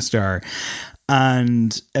megastar.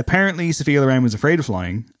 And apparently Sophia Loren was afraid of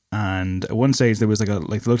flying. And at one stage there was they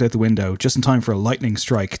looked out the window just in time for a lightning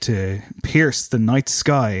strike to pierce the night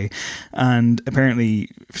sky. And apparently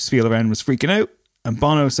Sophia Loren was freaking out. And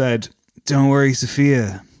Bono said, "Don't worry,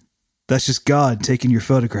 Sophia. That's just God taking your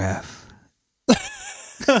photograph."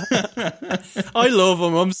 I love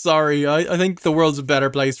him. I'm sorry. I think the world's a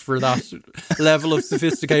better place for that level of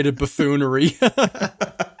sophisticated buffoonery.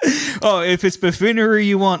 Oh, if it's buffoonery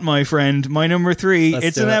you want, my friend, my number 3,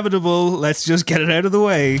 it's inevitable. Let's just get it out of the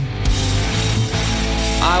way.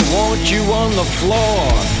 I want you on the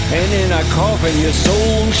floor, and in a coffin, your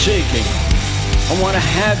soul shaking. I want to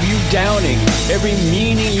have you downing every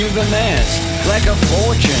meaning you've amassed, like a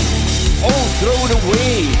fortune. Oh, throw it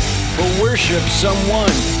away. Or worship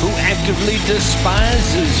someone who actively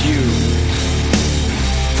despises you.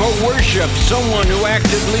 For worship someone who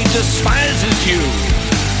actively despises you.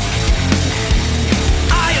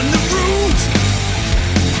 I am the root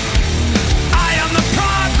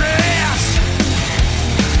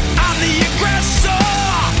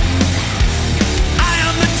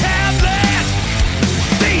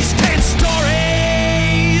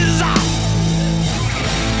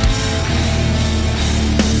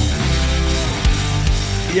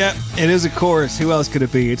Yeah, it is, of course. Who else could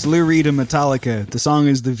it be? It's Lou Reed and Metallica. The song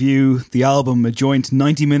is The View. The album, a joint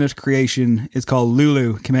 90-minute creation, is called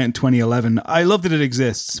Lulu. Came out in 2011. I love that it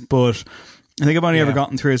exists, but I think I've only ever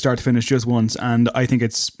gotten through it start to finish just once, and I think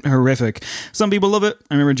it's horrific. Some people love it.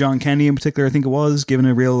 I remember John Kennedy in particular, I think it was, giving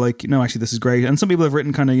a real, like, no, actually this is great. And some people have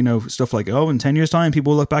written kind of, you know, stuff like, oh, in 10 years' time,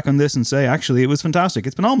 people will look back on this and say, actually, it was fantastic.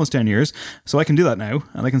 It's been almost 10 years, so I can do that now.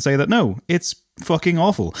 And I can say that, no, it's fucking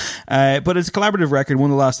awful. But it's a collaborative record.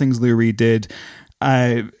 One of the last things Lou Reed did.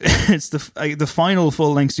 It's the final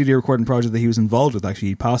full-length studio recording project that he was involved with. Actually,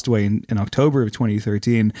 he passed away in October of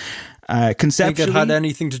 2013. Conceptually, think it had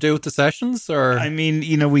anything to do with the sessions, or I mean,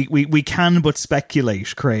 you know, we can but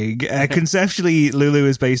speculate, Craig. Conceptually, Lulu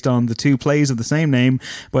is based on the two plays of the same name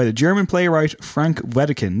by the German playwright Frank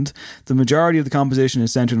Wedekind. The majority of the composition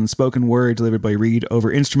is centered on spoken word delivered by Reed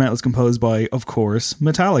over instrumentals composed by, of course,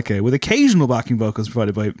 Metallica, with occasional backing vocals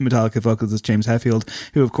provided by Metallica vocalist James Hetfield,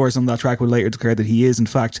 who, of course, on that track would later declare that he is, in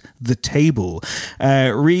fact, the table.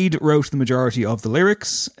 Reed wrote the majority of the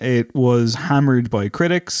lyrics. It was hammered by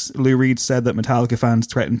critics. Lou Reed said that Metallica fans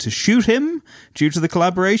threatened to shoot him due to the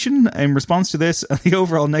collaboration. In response to this and the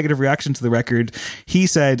overall negative reaction to the record, he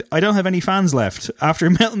said, I don't have any fans left. After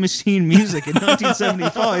Metal Machine Music in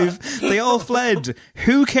 1975, they all fled.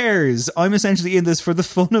 Who cares? I'm essentially in this for the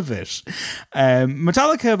fun of it.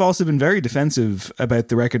 Metallica have also been very defensive about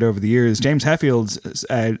the record over the years. James Hetfield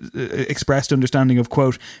expressed understanding of,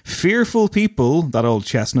 quote, fearful people, that old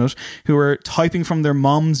chestnut, who are typing from their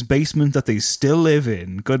mom's basement that they still live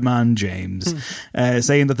in. Good man, James.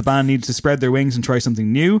 Saying that the band needs to spread their wings and try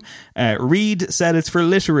something new. Reed said it's for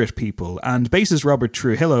literate people, and bassist Robert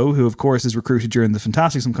Trujillo, who of course is recruited during the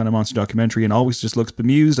fantastic Some Kind of Monster documentary and always just looks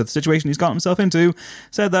bemused at the situation he's got himself into,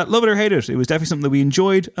 said that, love it or hate it, it was definitely something that we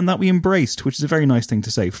enjoyed and that we embraced, which is a very nice thing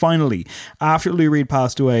to say. Finally, after Lou Reed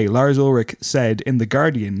passed away, Lars Ulrich said in The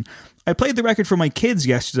Guardian, I played the record for my kids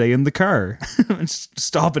yesterday in the car.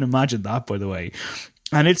 Stop and imagine that, by the way.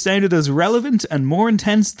 And it sounded as relevant and more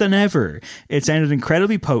intense than ever. It sounded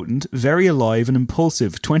incredibly potent, very alive and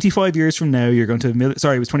impulsive. 25 years from now, you're going to have...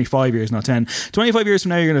 Sorry, it was 25 years, not 10. 25 years from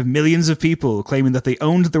now, you're going to have millions of people claiming that they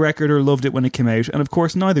owned the record or loved it when it came out. And of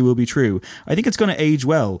course, neither will be true. I think it's going to age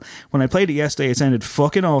well. When I played it yesterday, it sounded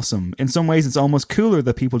fucking awesome. In some ways, it's almost cooler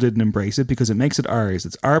that people didn't embrace it because it makes it ours.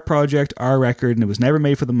 It's our project, our record, and it was never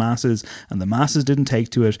made for the masses, and the masses didn't take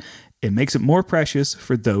to it. It makes it more precious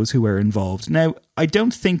for those who are involved. Now, I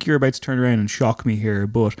don't think you're about to turn around and shock me here,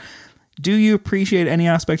 but do you appreciate any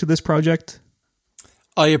aspect of this project?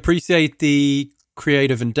 I appreciate the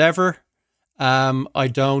creative endeavour. I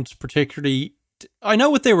don't particularly... I know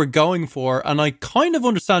what they were going for, and I kind of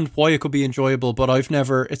understand why it could be enjoyable, but it's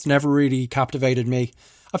never really captivated me.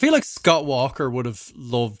 I feel like Scott Walker would have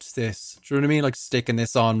loved this. Do you know what I mean? Like sticking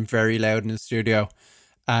this on very loud in his studio.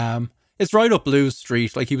 It's right up Blues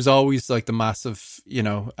Street. Like, he was always like the massive, you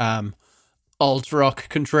know, alt rock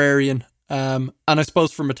contrarian. And I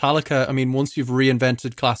suppose for Metallica, I mean, once you've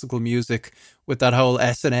reinvented classical music with that whole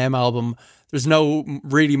S&M album, there's no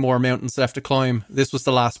really more mountains left to climb. This was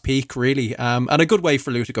the last peak, really. And a good way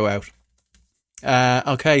for Lou to go out.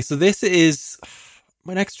 Okay, so this is...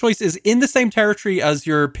 My next choice is in the same territory as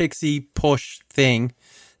your Pixie Push thing.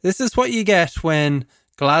 This is what you get when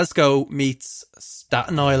Glasgow meets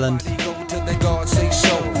Staten Island. You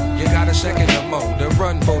got a second or more to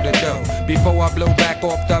run for the dough. Before I blow back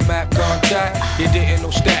off the map, gone chat. You didn't know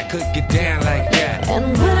Stat could get down like that.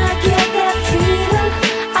 And when I get that freedom,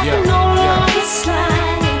 I can no longer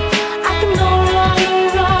slide. I can no longer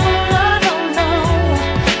run, I don't know.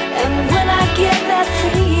 And when I get that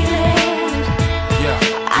feeling,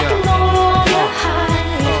 I can no longer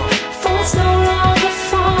hide. For it's no longer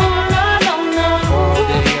fun, I don't know. All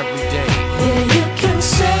day, every day. Yeah, you can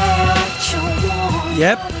say what you want.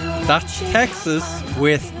 Yep. That's Texas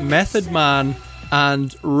with Method Man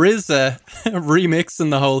and RZA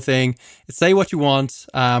remixing the whole thing. It's Say What You Want,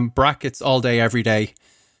 brackets All Day Every Day,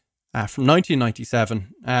 from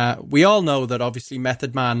 1997. We all know that obviously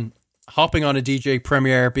Method Man hopping on a DJ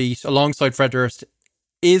Premier beat alongside Fred Durst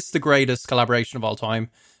is the greatest collaboration of all time.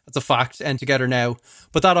 That's a fact, and Together Now.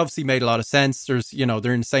 But that obviously made a lot of sense. There's, you know,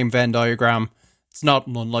 they're in the same Venn diagram. It's not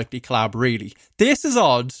an unlikely collab, really. This is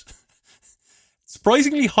odd.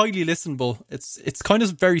 Surprisingly highly listenable. It's kind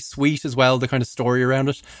of very sweet as well, the kind of story around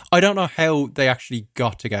it. I don't know how they actually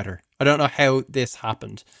got together. I don't know how this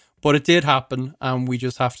happened, but it did happen, and we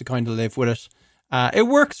just have to kind of live with it. It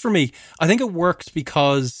works for me. I think it works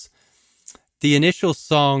because the initial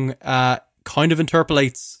song kind of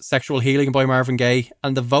interpolates Sexual Healing by Marvin Gaye,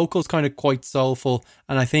 and the vocals kind of quite soulful,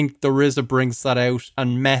 and I think the RZA brings that out,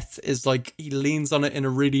 and Meth is like, he leans on it in a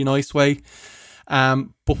really nice way.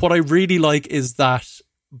 But what I really like is that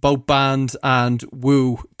both Band and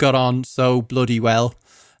Wu got on so bloody well.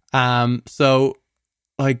 So,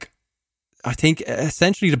 like, I think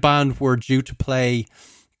essentially the Band were due to play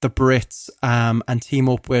the Brits and team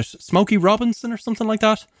up with Smokey Robinson or something like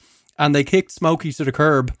that. And they kicked Smokey to the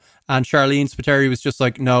curb. And Charlene Spiteri was just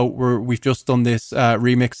like, no, we've just done this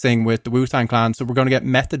remix thing with the Wu-Tang Clan, so we're going to get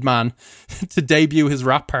Method Man to debut his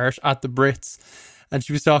rap part at the Brits. And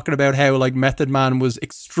she was talking about how, like, Method Man was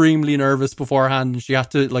extremely nervous beforehand, and she had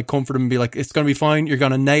to, like, comfort him and be like, it's going to be fine, you're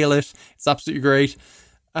going to nail it, it's absolutely great.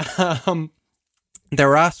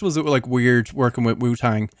 Their ass was, like, weird working with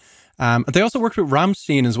Wu-Tang. And they also worked with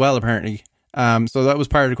Rammstein as well, apparently. So that was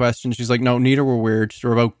part of the question. She's like, no, neither were weird, they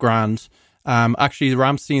were about grand. Actually, the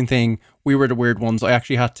Rammstein thing, we were the weird ones. I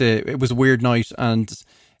actually had to, it was a weird night, and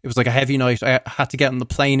it was like a heavy night. I had to get on the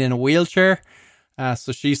plane in a wheelchair.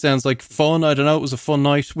 So she sounds like fun. I don't know, it was a fun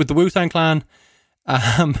night with the Wu-Tang Clan.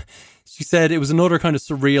 She said it was another kind of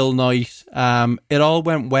surreal night. It all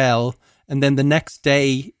went well. And then the next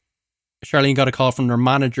day, Charlene got a call from their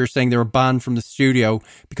manager saying they were banned from the studio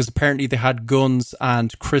because apparently they had guns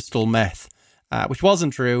and crystal meth, which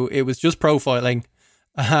wasn't true. It was just profiling.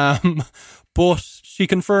 But she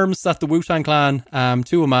confirms that the Wu-Tang Clan,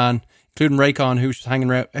 to a man, including Raycon, who she's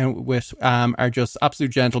hanging around with, are just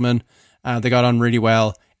absolute gentlemen. They got on really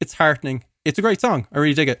well. It's heartening. It's a great song. I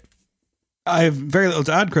really dig it. I have very little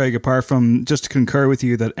to add, Craig, apart from just to concur with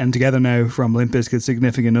you that And Together Now from Limp Bizkit's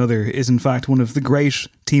Significant Other is in fact one of the great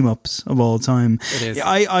team-ups of all time. It is.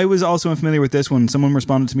 I was also unfamiliar with this one. Someone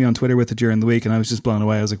responded to me on Twitter with it during the week and I was just blown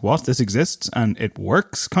away. I was like, what? This exists? And it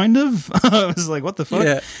works, kind of? I was like, what the fuck?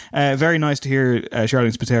 Yeah. Very nice to hear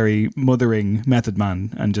Charlene Spiteri mothering Method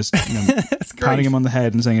Man and just patting him on the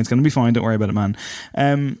head and saying, it's going to be fine, don't worry about it, man.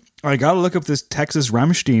 I gotta look up this Texas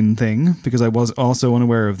Rammstein thing because I was also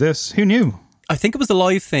unaware of this. Who knew? I think it was a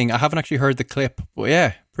live thing. I haven't actually heard the clip, but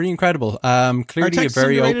yeah, pretty incredible. Clearly a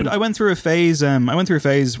very open. I went through a phase.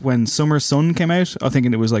 When Summer Sun came out. I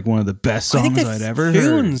thinking it was like one of the best songs I'd ever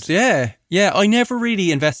heard. Yeah. I never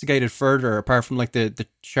really investigated further apart from like the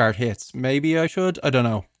chart hits. Maybe I should. I don't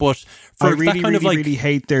know. But for I really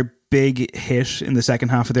hate their big hit in the second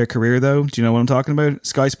half of their career, though. Do you know what I'm talking about?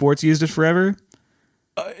 Sky Sports used it forever.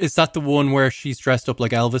 Is that the one where she's dressed up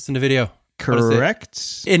like Elvis in the video?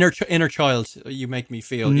 Correct. Inner Child, you make me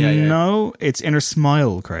feel. Yeah. No, it's Inner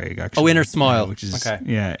Smile, Craig, actually. Oh, Inner Smile. Which is, okay.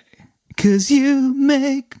 Yeah. 'Cause you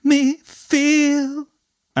make me feel.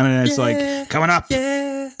 And then it's like, coming up,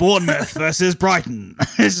 Bournemouth versus Brighton.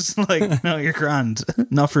 It's just like, no, you're grand.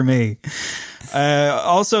 Not for me.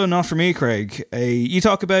 Also not for me, Craig. You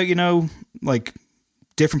talk about, like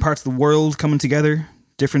different parts of the world coming together,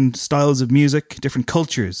 different styles of music, different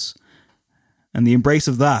cultures, and the embrace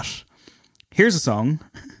of that. Here's a song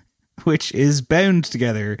which is bound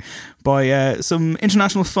together by some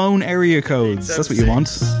international phone area codes. That's what you want.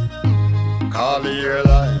 Call the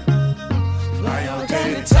airline. Fly out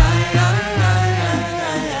anytime.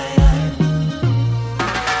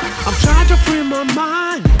 I'm trying to free my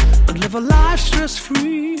mind and live a life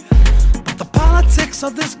stress-free. But the politics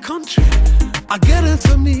of this country are getting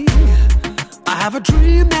to me. I have a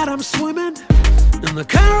dream that I'm swimming in the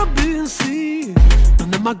Caribbean Sea.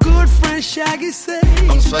 And then my good friend Shaggy say,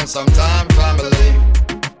 come spend some time, family.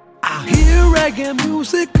 I hear reggae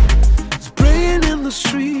music, it's playing in the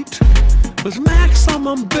street with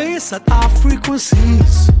maximum bass at our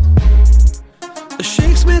frequencies. It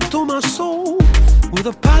shakes me to my soul with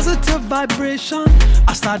a positive vibration.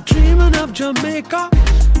 I start dreaming of Jamaica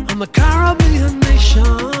and the Caribbean nation.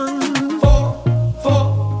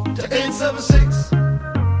 4-4-876.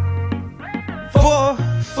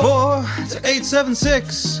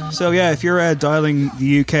 4-4-876. So yeah, if you're dialing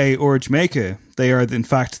the UK or Jamaica, they are in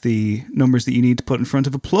fact the numbers that you need to put in front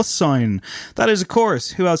of a plus sign. That is, of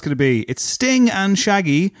course, who else could it be? It's Sting and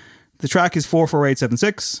Shaggy. The track is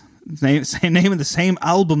 44876. Name of the same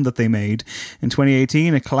album that they made in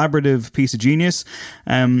 2018, a collaborative piece of genius.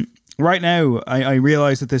 Right now, I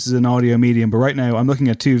realise that this is an audio medium, but right now I'm looking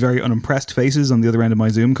at two very unimpressed faces on the other end of my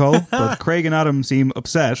Zoom call. Both Craig and Adam seem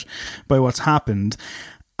upset by what's happened.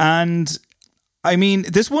 And I mean,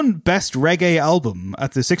 this won Best Reggae Album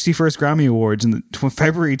at the 61st Grammy Awards in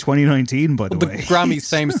February 2019, by the way. The Grammys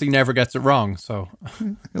famously never gets it wrong, so...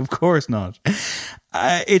 Of course not.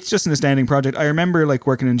 It's just an astounding project. I remember, like,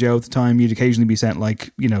 working in jail at the time, you'd occasionally be sent,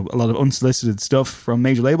 like, a lot of unsolicited stuff from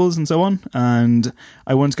major labels and so on. And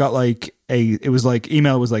I once got, like,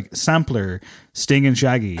 email was like, sampler, Sting and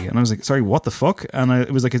Shaggy. And I was like, sorry, what the fuck? And it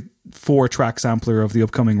was like a 4-track sampler of the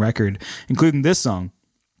upcoming record, including this song.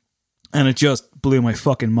 And it just blew my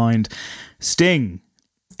fucking mind. Sting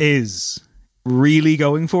is really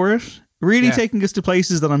going for it, really taking us to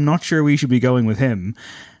places that I'm not sure we should be going with him.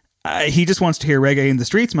 He just wants to hear reggae in the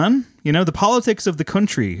streets, man. You know, the politics of the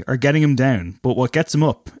country are getting him down, but what gets him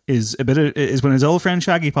up is when his old friend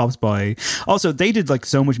Shaggy pops by. Also, they did like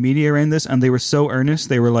so much media around this, and they were so earnest.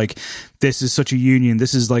 They were like, "This is such a union.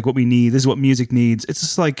 This is like what we need. This is what music needs." It's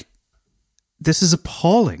just like, this is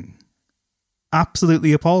appalling,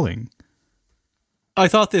 absolutely appalling. I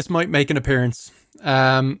thought this might make an appearance.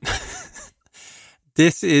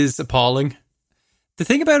 This is appalling. The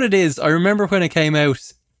thing about it is, I remember when it came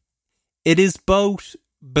out, it is both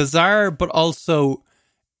bizarre, but also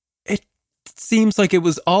it seems like it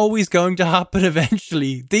was always going to happen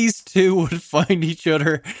eventually. These two would find each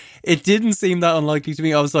other. It didn't seem that unlikely to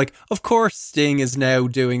me. I was like, of course Sting is now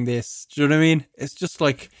doing this. Do you know what I mean? It's just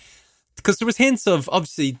like, because there was hints of,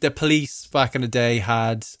 obviously, the Police back in the day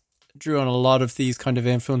drew on a lot of these kind of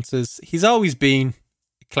influences. He's always been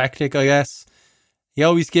eclectic, I guess. He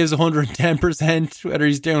always gives 110%, whether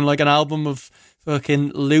he's doing like an album of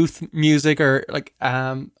fucking Luth music or like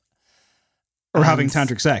or having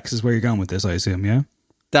tantric sex is where you're going with this, I assume. Yeah,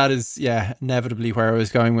 that is inevitably where I was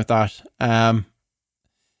going with that.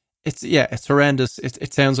 It's horrendous.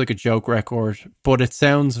 It sounds like a joke record, but it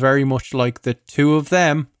sounds very much like the two of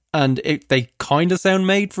them, and they kind of sound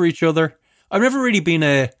made for each other. I've never really been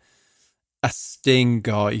a Sting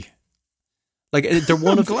guy. Like, they're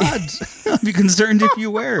one I'm glad. I'd be concerned if you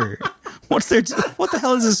were. What the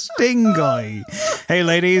hell is a Sting guy? Hey,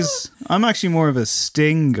 ladies, I'm actually more of a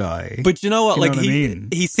Sting guy. But you know what?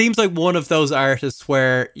 He seems like one of those artists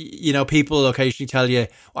where, you know, people occasionally tell you,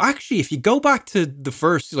 well, actually, if you go back to the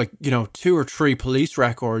first, like, you know, 2 or 3 Police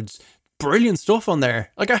records, brilliant stuff on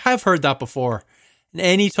there. Like, I have heard that before. And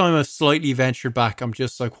anytime I've slightly ventured back, I'm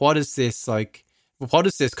just like, what is this? Like, what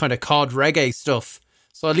is this kind of cod reggae stuff?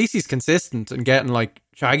 So at least he's consistent and getting like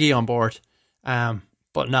Shaggy on board.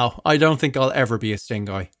 But no, I don't think I'll ever be a Sting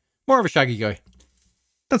guy. More of a Shaggy guy.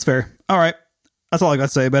 That's fair. All right. That's all I got to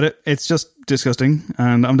say about it. It's just disgusting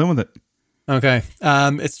and I'm done with it. Okay.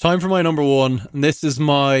 It's time for my number 1. And this is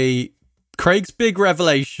my Craig's big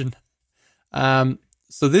revelation.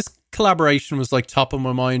 So this collaboration was like top of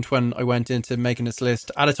my mind when I went into making this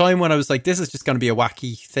list at a time when I was like, this is just going to be a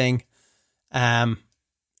wacky thing.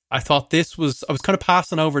 I thought I was kind of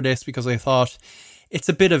passing over this because I thought it's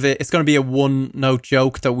going to be a one-note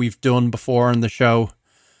joke that we've done before on the show.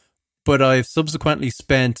 But I've subsequently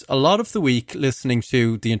spent a lot of the week listening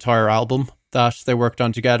to the entire album that they worked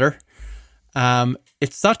on together.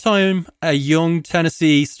 It's that time a young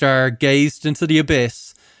Tennessee star gazed into the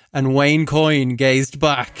abyss and Wayne Coyne gazed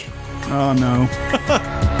back. Oh no.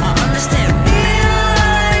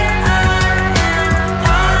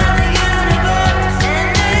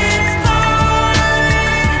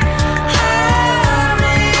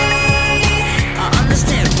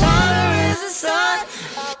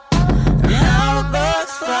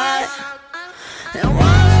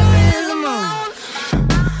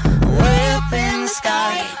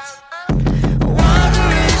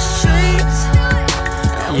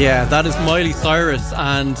 Yeah, that is Miley Cyrus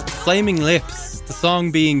and Flaming Lips, the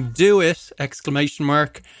song being Do It! !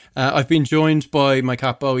 I've been joined by my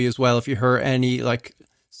cat Bowie as well, if you heard any like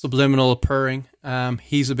subliminal purring.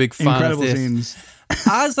 He's a big fan Incredible of this. Scenes.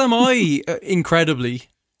 As am I, incredibly.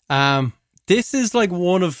 This is like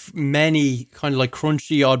one of many kind of like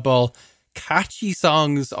crunchy, oddball, catchy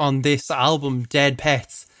songs on this album, Dead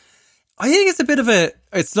Pets. I think it's a bit of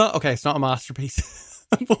it's not a masterpiece.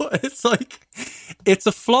 But it's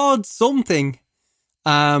a flawed something.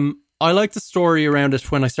 I like the story around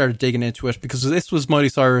it when I started digging into it, because this was Miley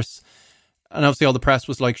Cyrus, and obviously all the press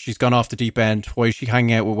was like, she's gone off the deep end. Why is she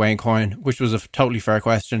hanging out with Wayne Coyne? Which was a totally fair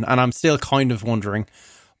question, and I'm still kind of wondering.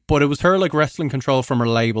 But it was her like wrestling control from her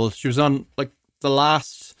label. She was on like the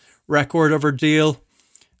last record of her deal.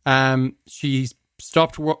 She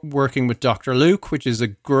stopped working with Dr. Luke, which is a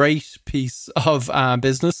great piece of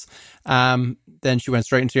business. Then she went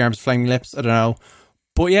straight into the arms of Flaming Lips. I don't know.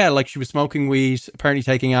 But yeah, like she was smoking weed, apparently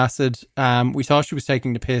taking acid. We thought she was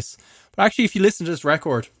taking the piss. But actually, if you listen to this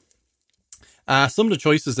record, some of the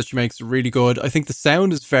choices that she makes are really good. I think the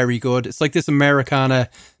sound is very good. It's like this Americana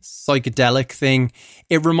psychedelic thing.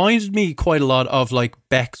 It reminded me quite a lot of like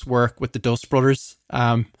Beck's work with the Dust Brothers,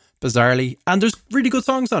 bizarrely. And there's really good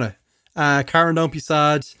songs on it. Karen, Don't Be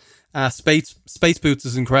Sad. Space Boots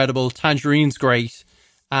is incredible. Tangerine's great.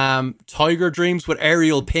 Tiger Dreams with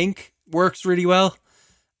Ariel Pink works really well.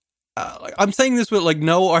 I'm saying this with like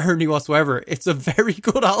no irony whatsoever. It's a very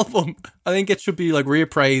good album. I think it should be like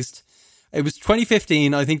reappraised. It was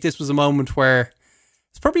 2015. I think this was a moment where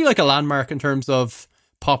it's probably like a landmark in terms of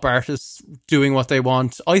pop artists doing what they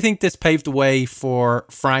want. I think this paved the way for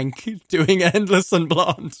Frank doing Endless and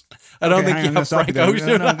Blonde. I don't think you have Frank Ocean.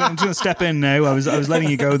 No, I'm just going to step in now. I was letting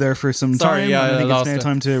you go there for some time. Sorry, I think it's now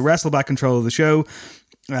time to wrestle back control of the show.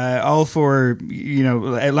 All for,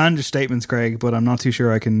 outlandish statements, Craig, but I'm not too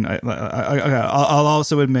sure I can. I'll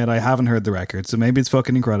also admit I haven't heard the record, so maybe it's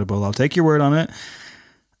fucking incredible. I'll take your word on it.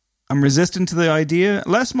 I'm resistant to the idea.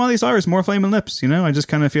 Less Miley Cyrus, more Flaming Lips. I just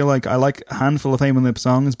kind of feel like I like a handful of Flaming Lips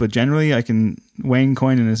songs, but generally Wayne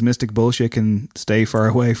Coyne and his mystic bullshit can stay far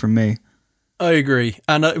away from me. I agree.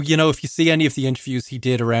 And, if you see any of the interviews he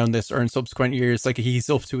did around this or in subsequent years, like, he's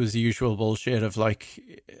up to his usual bullshit of, like,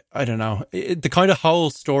 I don't know. The kind of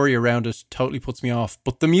whole story around it totally puts me off.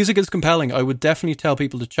 But the music is compelling. I would definitely tell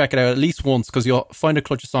people to check it out at least once, because you'll find a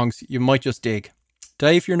clutch of songs you might just dig.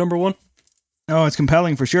 Dave, your number one? Oh, it's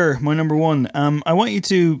compelling for sure. My number one. I want you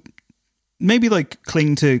to maybe,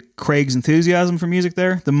 cling to Craig's enthusiasm for music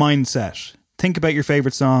there. The mindset. Think about your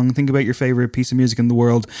favorite song. Think about your favorite piece of music in the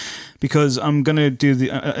world, because I'm going to do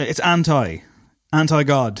it's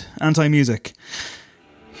anti-God, anti-music.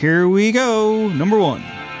 Here we go. Number one.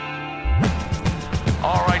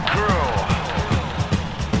 All right, crew.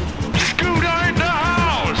 Scooter in the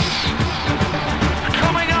house.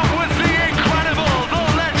 Coming up with the incredible, the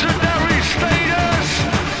legendary Status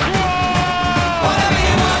Quo. Whatever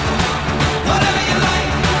you want, whatever you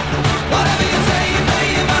like, whatever you say, you pay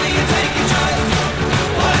your money, you take your choice.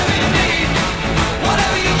 Whatever you need,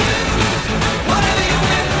 whatever you use, whatever you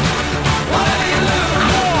win, whatever you lose.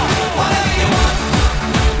 Whatever you want,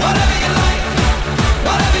 whatever you like,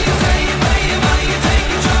 whatever you say, you pay your money, you take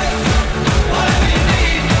your choice. Whatever you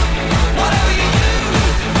need, whatever you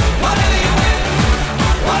use, whatever you win,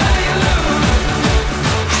 whatever you lose.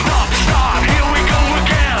 Stop, here we go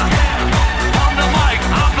again. On the mic,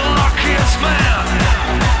 I'm the luckiest man.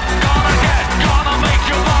 Gonna make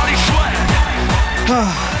your body sweat.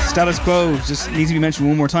 Status Quo just needs to be mentioned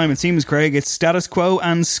one more time. It seems, Craig, it's Status Quo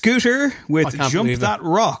and Scooter with Jump That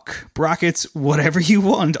Rock, brackets, whatever you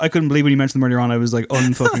want. I couldn't believe when you mentioned them earlier on. I was like,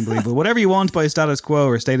 unfucking believable. Whatever You Want by Status Quo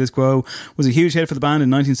or Status Quo was a huge hit for the band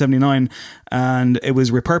in 1979, and it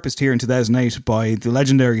was repurposed here in 2008 by the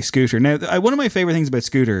legendary Scooter. Now, one of my favourite things about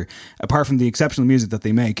Scooter, apart from the exceptional music that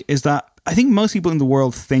they make, is that I think most people in the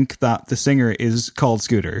world think that the singer is called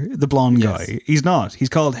Scooter, the blonde guy. He's not. He's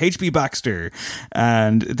called H.B. Baxter,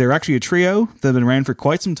 and they're actually a trio. They've been around for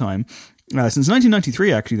quite some time. Since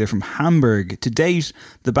 1993, actually. They're from Hamburg. To date,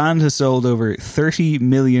 the band has sold over 30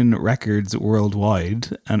 million records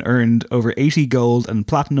worldwide and earned over 80 gold and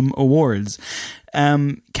platinum awards.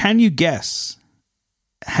 Can you guess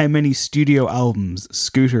how many studio albums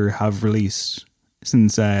Scooter have released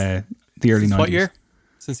since the early 90s? What year?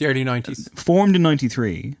 Since the early 90s. Formed in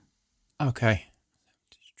 93. Okay.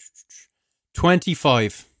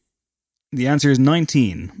 25. The answer is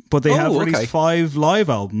 19, but they have released 5 live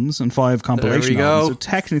albums and 5 compilation albums, so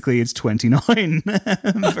technically it's 29.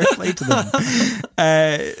 Very late to them.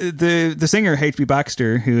 The singer, H.B.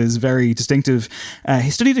 Baxter, who is very distinctive, he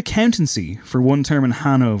studied accountancy for one term in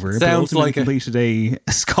Hanover, but ultimately completed a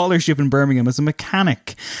scholarship in Birmingham as a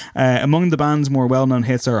mechanic. Among the band's more well-known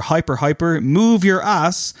hits are Hyper Hyper, Move Your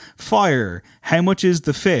Ass, Fire, How Much Is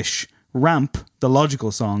the Fish, Ramp, the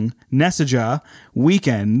Logical Song, Nessaja,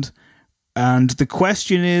 Weekend, and the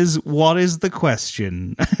question is, what is the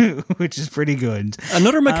question? Which is pretty good.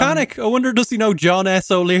 Another mechanic. I wonder, does he know John S.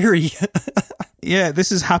 O'Leary? Yeah,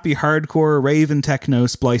 this is happy hardcore, rave and techno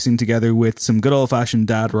splicing together with some good old-fashioned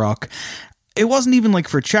dad rock. It wasn't even like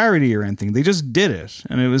for charity or anything. They just did it.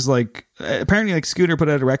 And it was like, apparently like Scooter put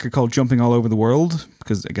out a record called Jumping All Over the World,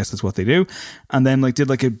 because I guess that's what they do. And then like did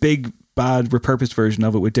like a big bad repurposed version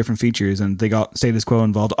of it with different features, and they got Status Quo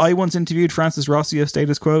involved. I once interviewed Francis Rossi of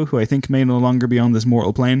Status Quo, who I think may no longer be on this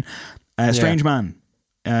mortal plane. Strange man.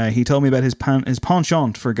 He told me about his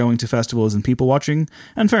penchant for going to festivals and people watching,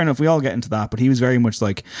 and fair enough, we all get into that, but he was very much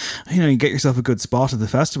like, you get yourself a good spot at the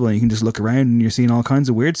festival and you can just look around and you're seeing all kinds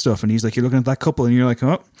of weird stuff, and he's like, you're looking at that couple and you're like,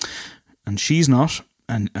 oh, and she's not.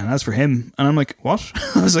 And as for him, and I'm like, what?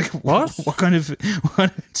 I was like, what? What kind of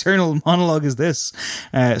internal monologue is this?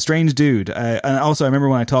 Strange dude. And also, I remember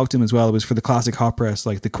when I talked to him as well, it was for the classic hot press,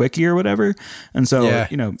 like the quickie or whatever. And so,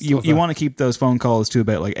 you want to keep those phone calls to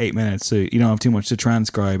about like 8 minutes, so you don't have too much to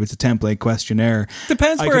transcribe. It's a template questionnaire.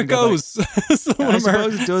 Depends where it goes. I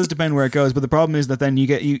suppose it does depend where it goes, but the problem is that then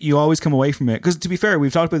you always come away from it. Because to be fair,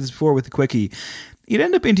 we've talked about this before with the quickie. you'd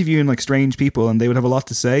end up interviewing like strange people, and they would have a lot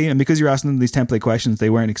to say. And because you're asking them these template questions they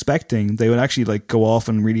weren't expecting, they would actually like go off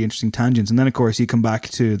on really interesting tangents. And then of course you come back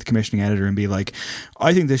to the commissioning editor and be like,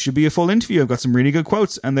 I think this should be a full interview. I've got some really good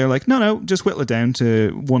quotes. And they're like, no, just whittle it down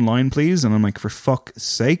to one line, please. And I'm like, for fuck's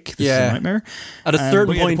sake, this is a nightmare. At a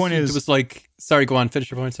certain point, it was like, sorry, go on, finish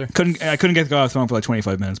your point, sir. I couldn't get the guy off the phone for like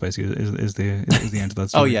 25 minutes. Basically, is the end of that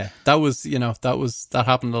story. Oh yeah, that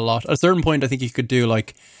happened a lot. At a certain point, I think you could do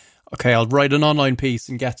like, okay, I'll write an online piece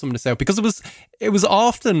and get some of this out, because it was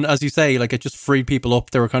often, as you say, like it just freed people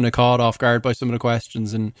up. They were kind of caught off guard by some of the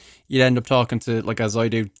questions, and you'd end up talking to, like as I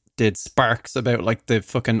did Sparks about like the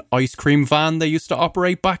fucking ice cream van they used to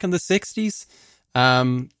operate back in the 60s.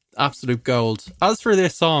 Absolute gold. As for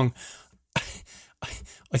this song,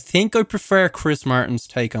 I think I prefer Chris Martin's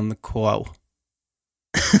take on the quo.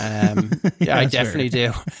 Yeah, I definitely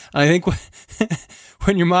do. And I think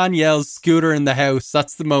when your man yells "Scooter in the house,"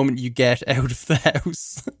 that's the moment you get out of the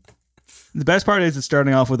house. The best part is it's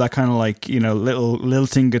starting off with that kind of like, you know, little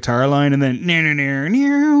lilting guitar line, and then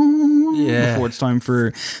before it's time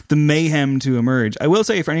for the mayhem to emerge. I will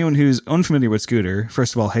say, for anyone who's unfamiliar with Scooter,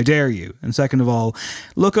 first of all, how dare you? And second of all,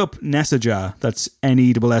 look up Nessaja, that's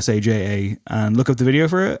Nessaja, and look up the video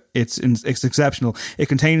for it. It's exceptional. It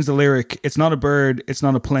contains the lyric, "It's not a bird, it's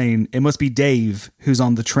not a plane, it must be Dave who's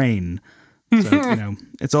on the train." So, you know,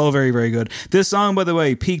 it's all very, very good. This song, by the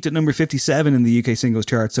way, peaked at number 57 in the UK singles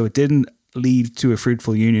chart, so it didn't lead to a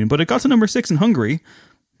fruitful union, but it got to number 6 in Hungary.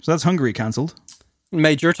 So that's Hungary cancelled.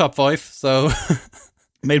 Made your top 5, so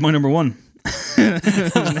made my number 1.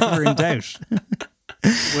 Never in doubt.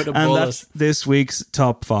 And that's this week's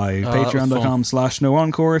top 5.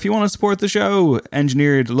 Patreon.com/NoEncore if you want to support the show.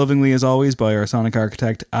 Engineered lovingly as always by our sonic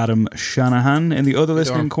architect Adam Shanahan. In the other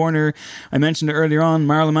listening corner, I mentioned it earlier on,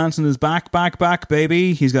 Marilyn Manson is back,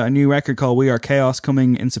 baby. He's got a new record called We Are Chaos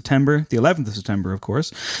coming in September, the 11th of September, of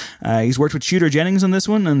course. He's worked with Shooter Jennings on this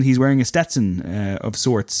one, and he's wearing a Stetson of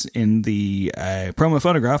sorts in the promo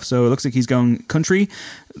photograph, so it looks like he's going country.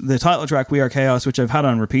 The title track, We Are Chaos, which I've had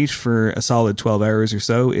on repeat for a solid 12 hours or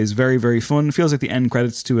so, is very, very fun. Feels like the end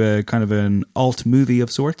credits to a kind of an alt movie of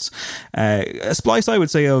sorts. A splice, I would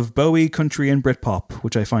say, of Bowie, country and Britpop,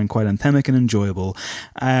 which I find quite anthemic and enjoyable.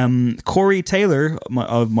 Corey Taylor,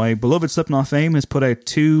 of my beloved Slipknot fame, has put out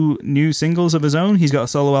 2 new singles of his own. He's got a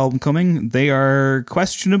solo album coming. They are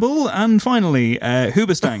questionable. And finally,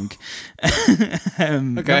 Hoobastank.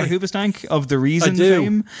 Remember Hoobastank of The Reason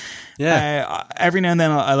fame? Yeah. Every now and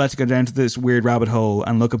then I like to go down to this weird rabbit hole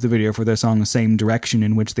and look up the video for their song Same Direction,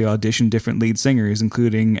 in which they audition different lead singers,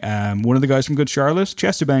 including one of the guys from Good Charlotte,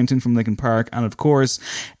 Chester Bennington from Linkin Park, and of course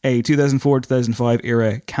a 2004-2005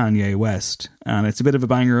 era Kanye West. And it's a bit of a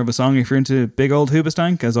banger of a song if you're into big old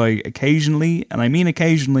Hoobastank, as I occasionally, and I mean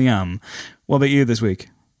occasionally, am. What about you this week?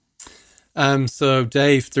 So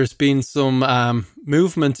Dave, there's been some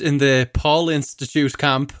movement in the Paul Institute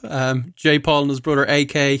camp. Jay Paul and his brother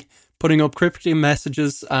AK putting up cryptic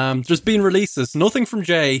messages. There's been releases, nothing from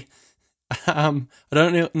Jay. I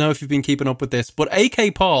don't know if you've been keeping up with this, but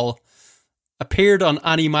AK Paul appeared on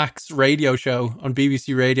Annie Mac's radio show on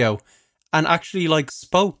BBC Radio and actually like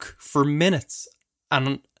spoke for minutes,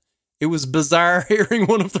 and it was bizarre hearing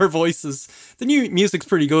one of their voices. The new music's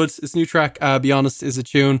pretty good. This new track, Be Honest, is a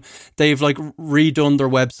tune. They've like redone their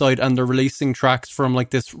website, and they're releasing tracks from like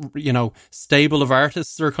this, you know, stable of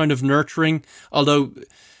artists they're kind of nurturing. Although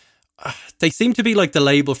they seem to be like the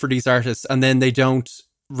label for these artists, and then they don't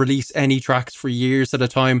release any tracks for years at a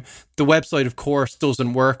time. The website, of course,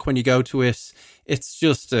 doesn't work when you go to it. It's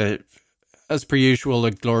just as per usual,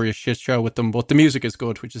 a glorious shit show with them, but the music is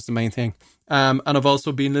good, which is the main thing. And I've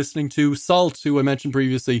also been listening to Salt, who I mentioned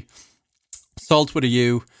previously. Salt with a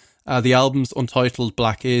U. The album's Untitled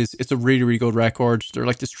Black Is. It's a really, really good record. They're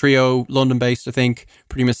like this trio, London-based, I think.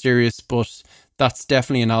 Pretty mysterious, but that's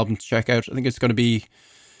definitely an album to check out. I think it's going to be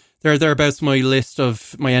thereabouts my list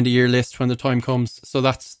of my end of year list when the time comes. So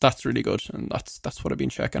that's really good, and that's what I've been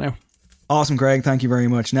checking out. Awesome, Greg. Thank you very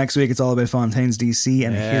much. Next week, it's all about Fontaines DC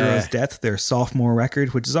and A Hero's Death, their sophomore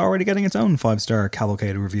record, which is already getting its own 5-star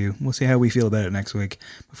cavalcade review. We'll see how we feel about it next week.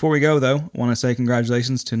 Before we go, though, I want to say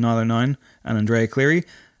congratulations to Niall O'Nine and Andrea Cleary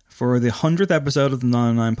for the 100th episode of the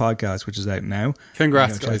Niall O'Nine podcast, which is out now.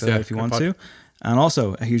 Congrats, check guys. that out if you want to. And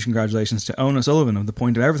also, a huge congratulations to Owen O'Sullivan of the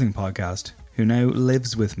Point of Everything podcast, who now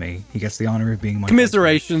lives with me. He gets the honour of being my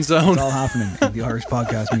commiseration zone. It's all happening in the Irish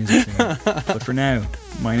podcast music scene. But for now,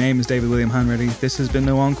 my name is David William Hanready. This has been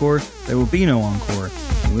No Encore. There will be no encore.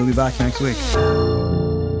 And we'll be back next week.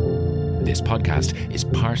 This podcast is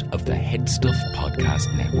part of the Head Stuff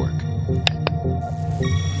Podcast Network.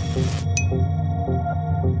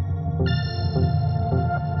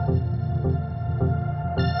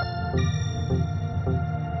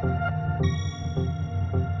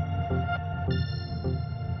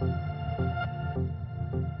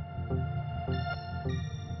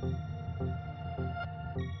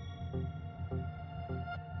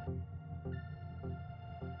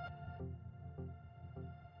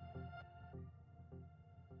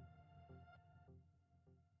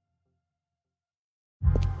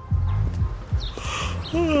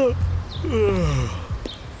 The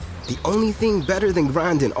only thing better than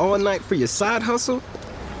grinding all night for your side hustle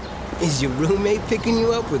is your roommate picking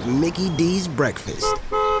you up with Mickey D's breakfast.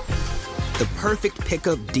 The perfect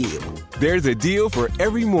pickup deal. There's a deal for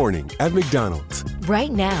every morning at McDonald's.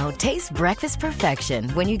 Right now, taste breakfast perfection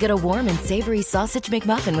when you get a warm and savory sausage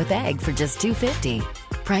McMuffin with egg for just $2.50.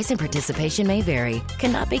 Price and participation may vary.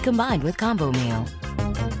 Cannot be combined with combo meal.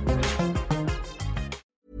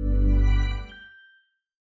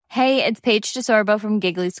 Hey, it's Paige DeSorbo from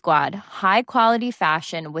Giggly Squad. High quality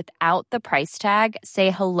fashion without the price tag.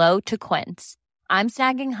 Say hello to Quince. I'm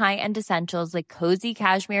snagging high-end essentials like cozy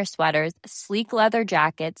cashmere sweaters, sleek leather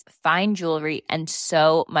jackets, fine jewelry, and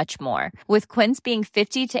so much more. With Quince being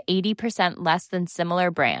 50 to 80% less than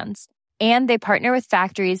similar brands. And they partner with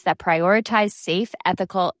factories that prioritize safe,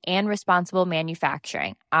 ethical, and responsible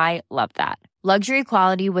manufacturing. I love that. Luxury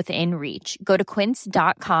quality within reach. Go to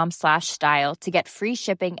quince.com/style to get free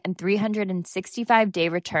shipping and 365-day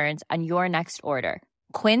returns on your next order.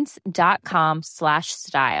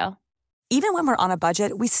 Quince.com/style. Even when we're on a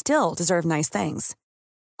budget, we still deserve nice things.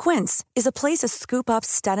 Quince is a place to scoop up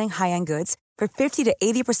stunning high-end goods for 50 to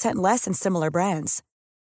 80% less than similar brands.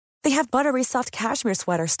 They have buttery soft cashmere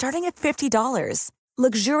sweaters starting at $50,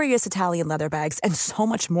 luxurious Italian leather bags, and so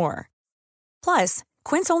much more. Plus,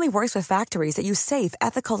 Quince only works with factories that use safe,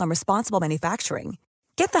 ethical, and responsible manufacturing.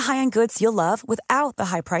 Get the high-end goods you'll love without the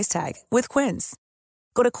high price tag with Quince.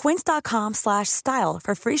 Go to quince.com/style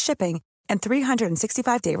for free shipping and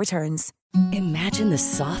 365-day returns. Imagine the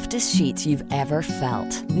softest sheets you've ever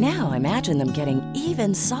felt. Now imagine them getting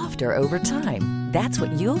even softer over time. That's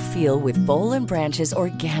what you'll feel with Boll & Branch's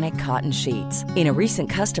organic cotton sheets. In a recent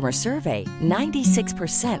customer survey,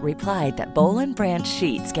 96% replied that Boll & Branch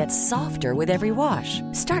sheets get softer with every wash.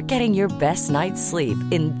 Start getting your best night's sleep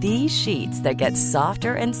in these sheets that get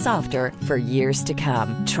softer and softer for years to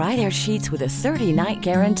come. Try their sheets with a 30-night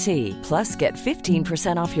guarantee. Plus, get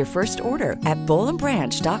 15% off your first order at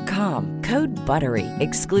bollandbranch.com. Code BUTTERY.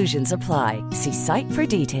 Exclusions apply. See site for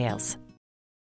details.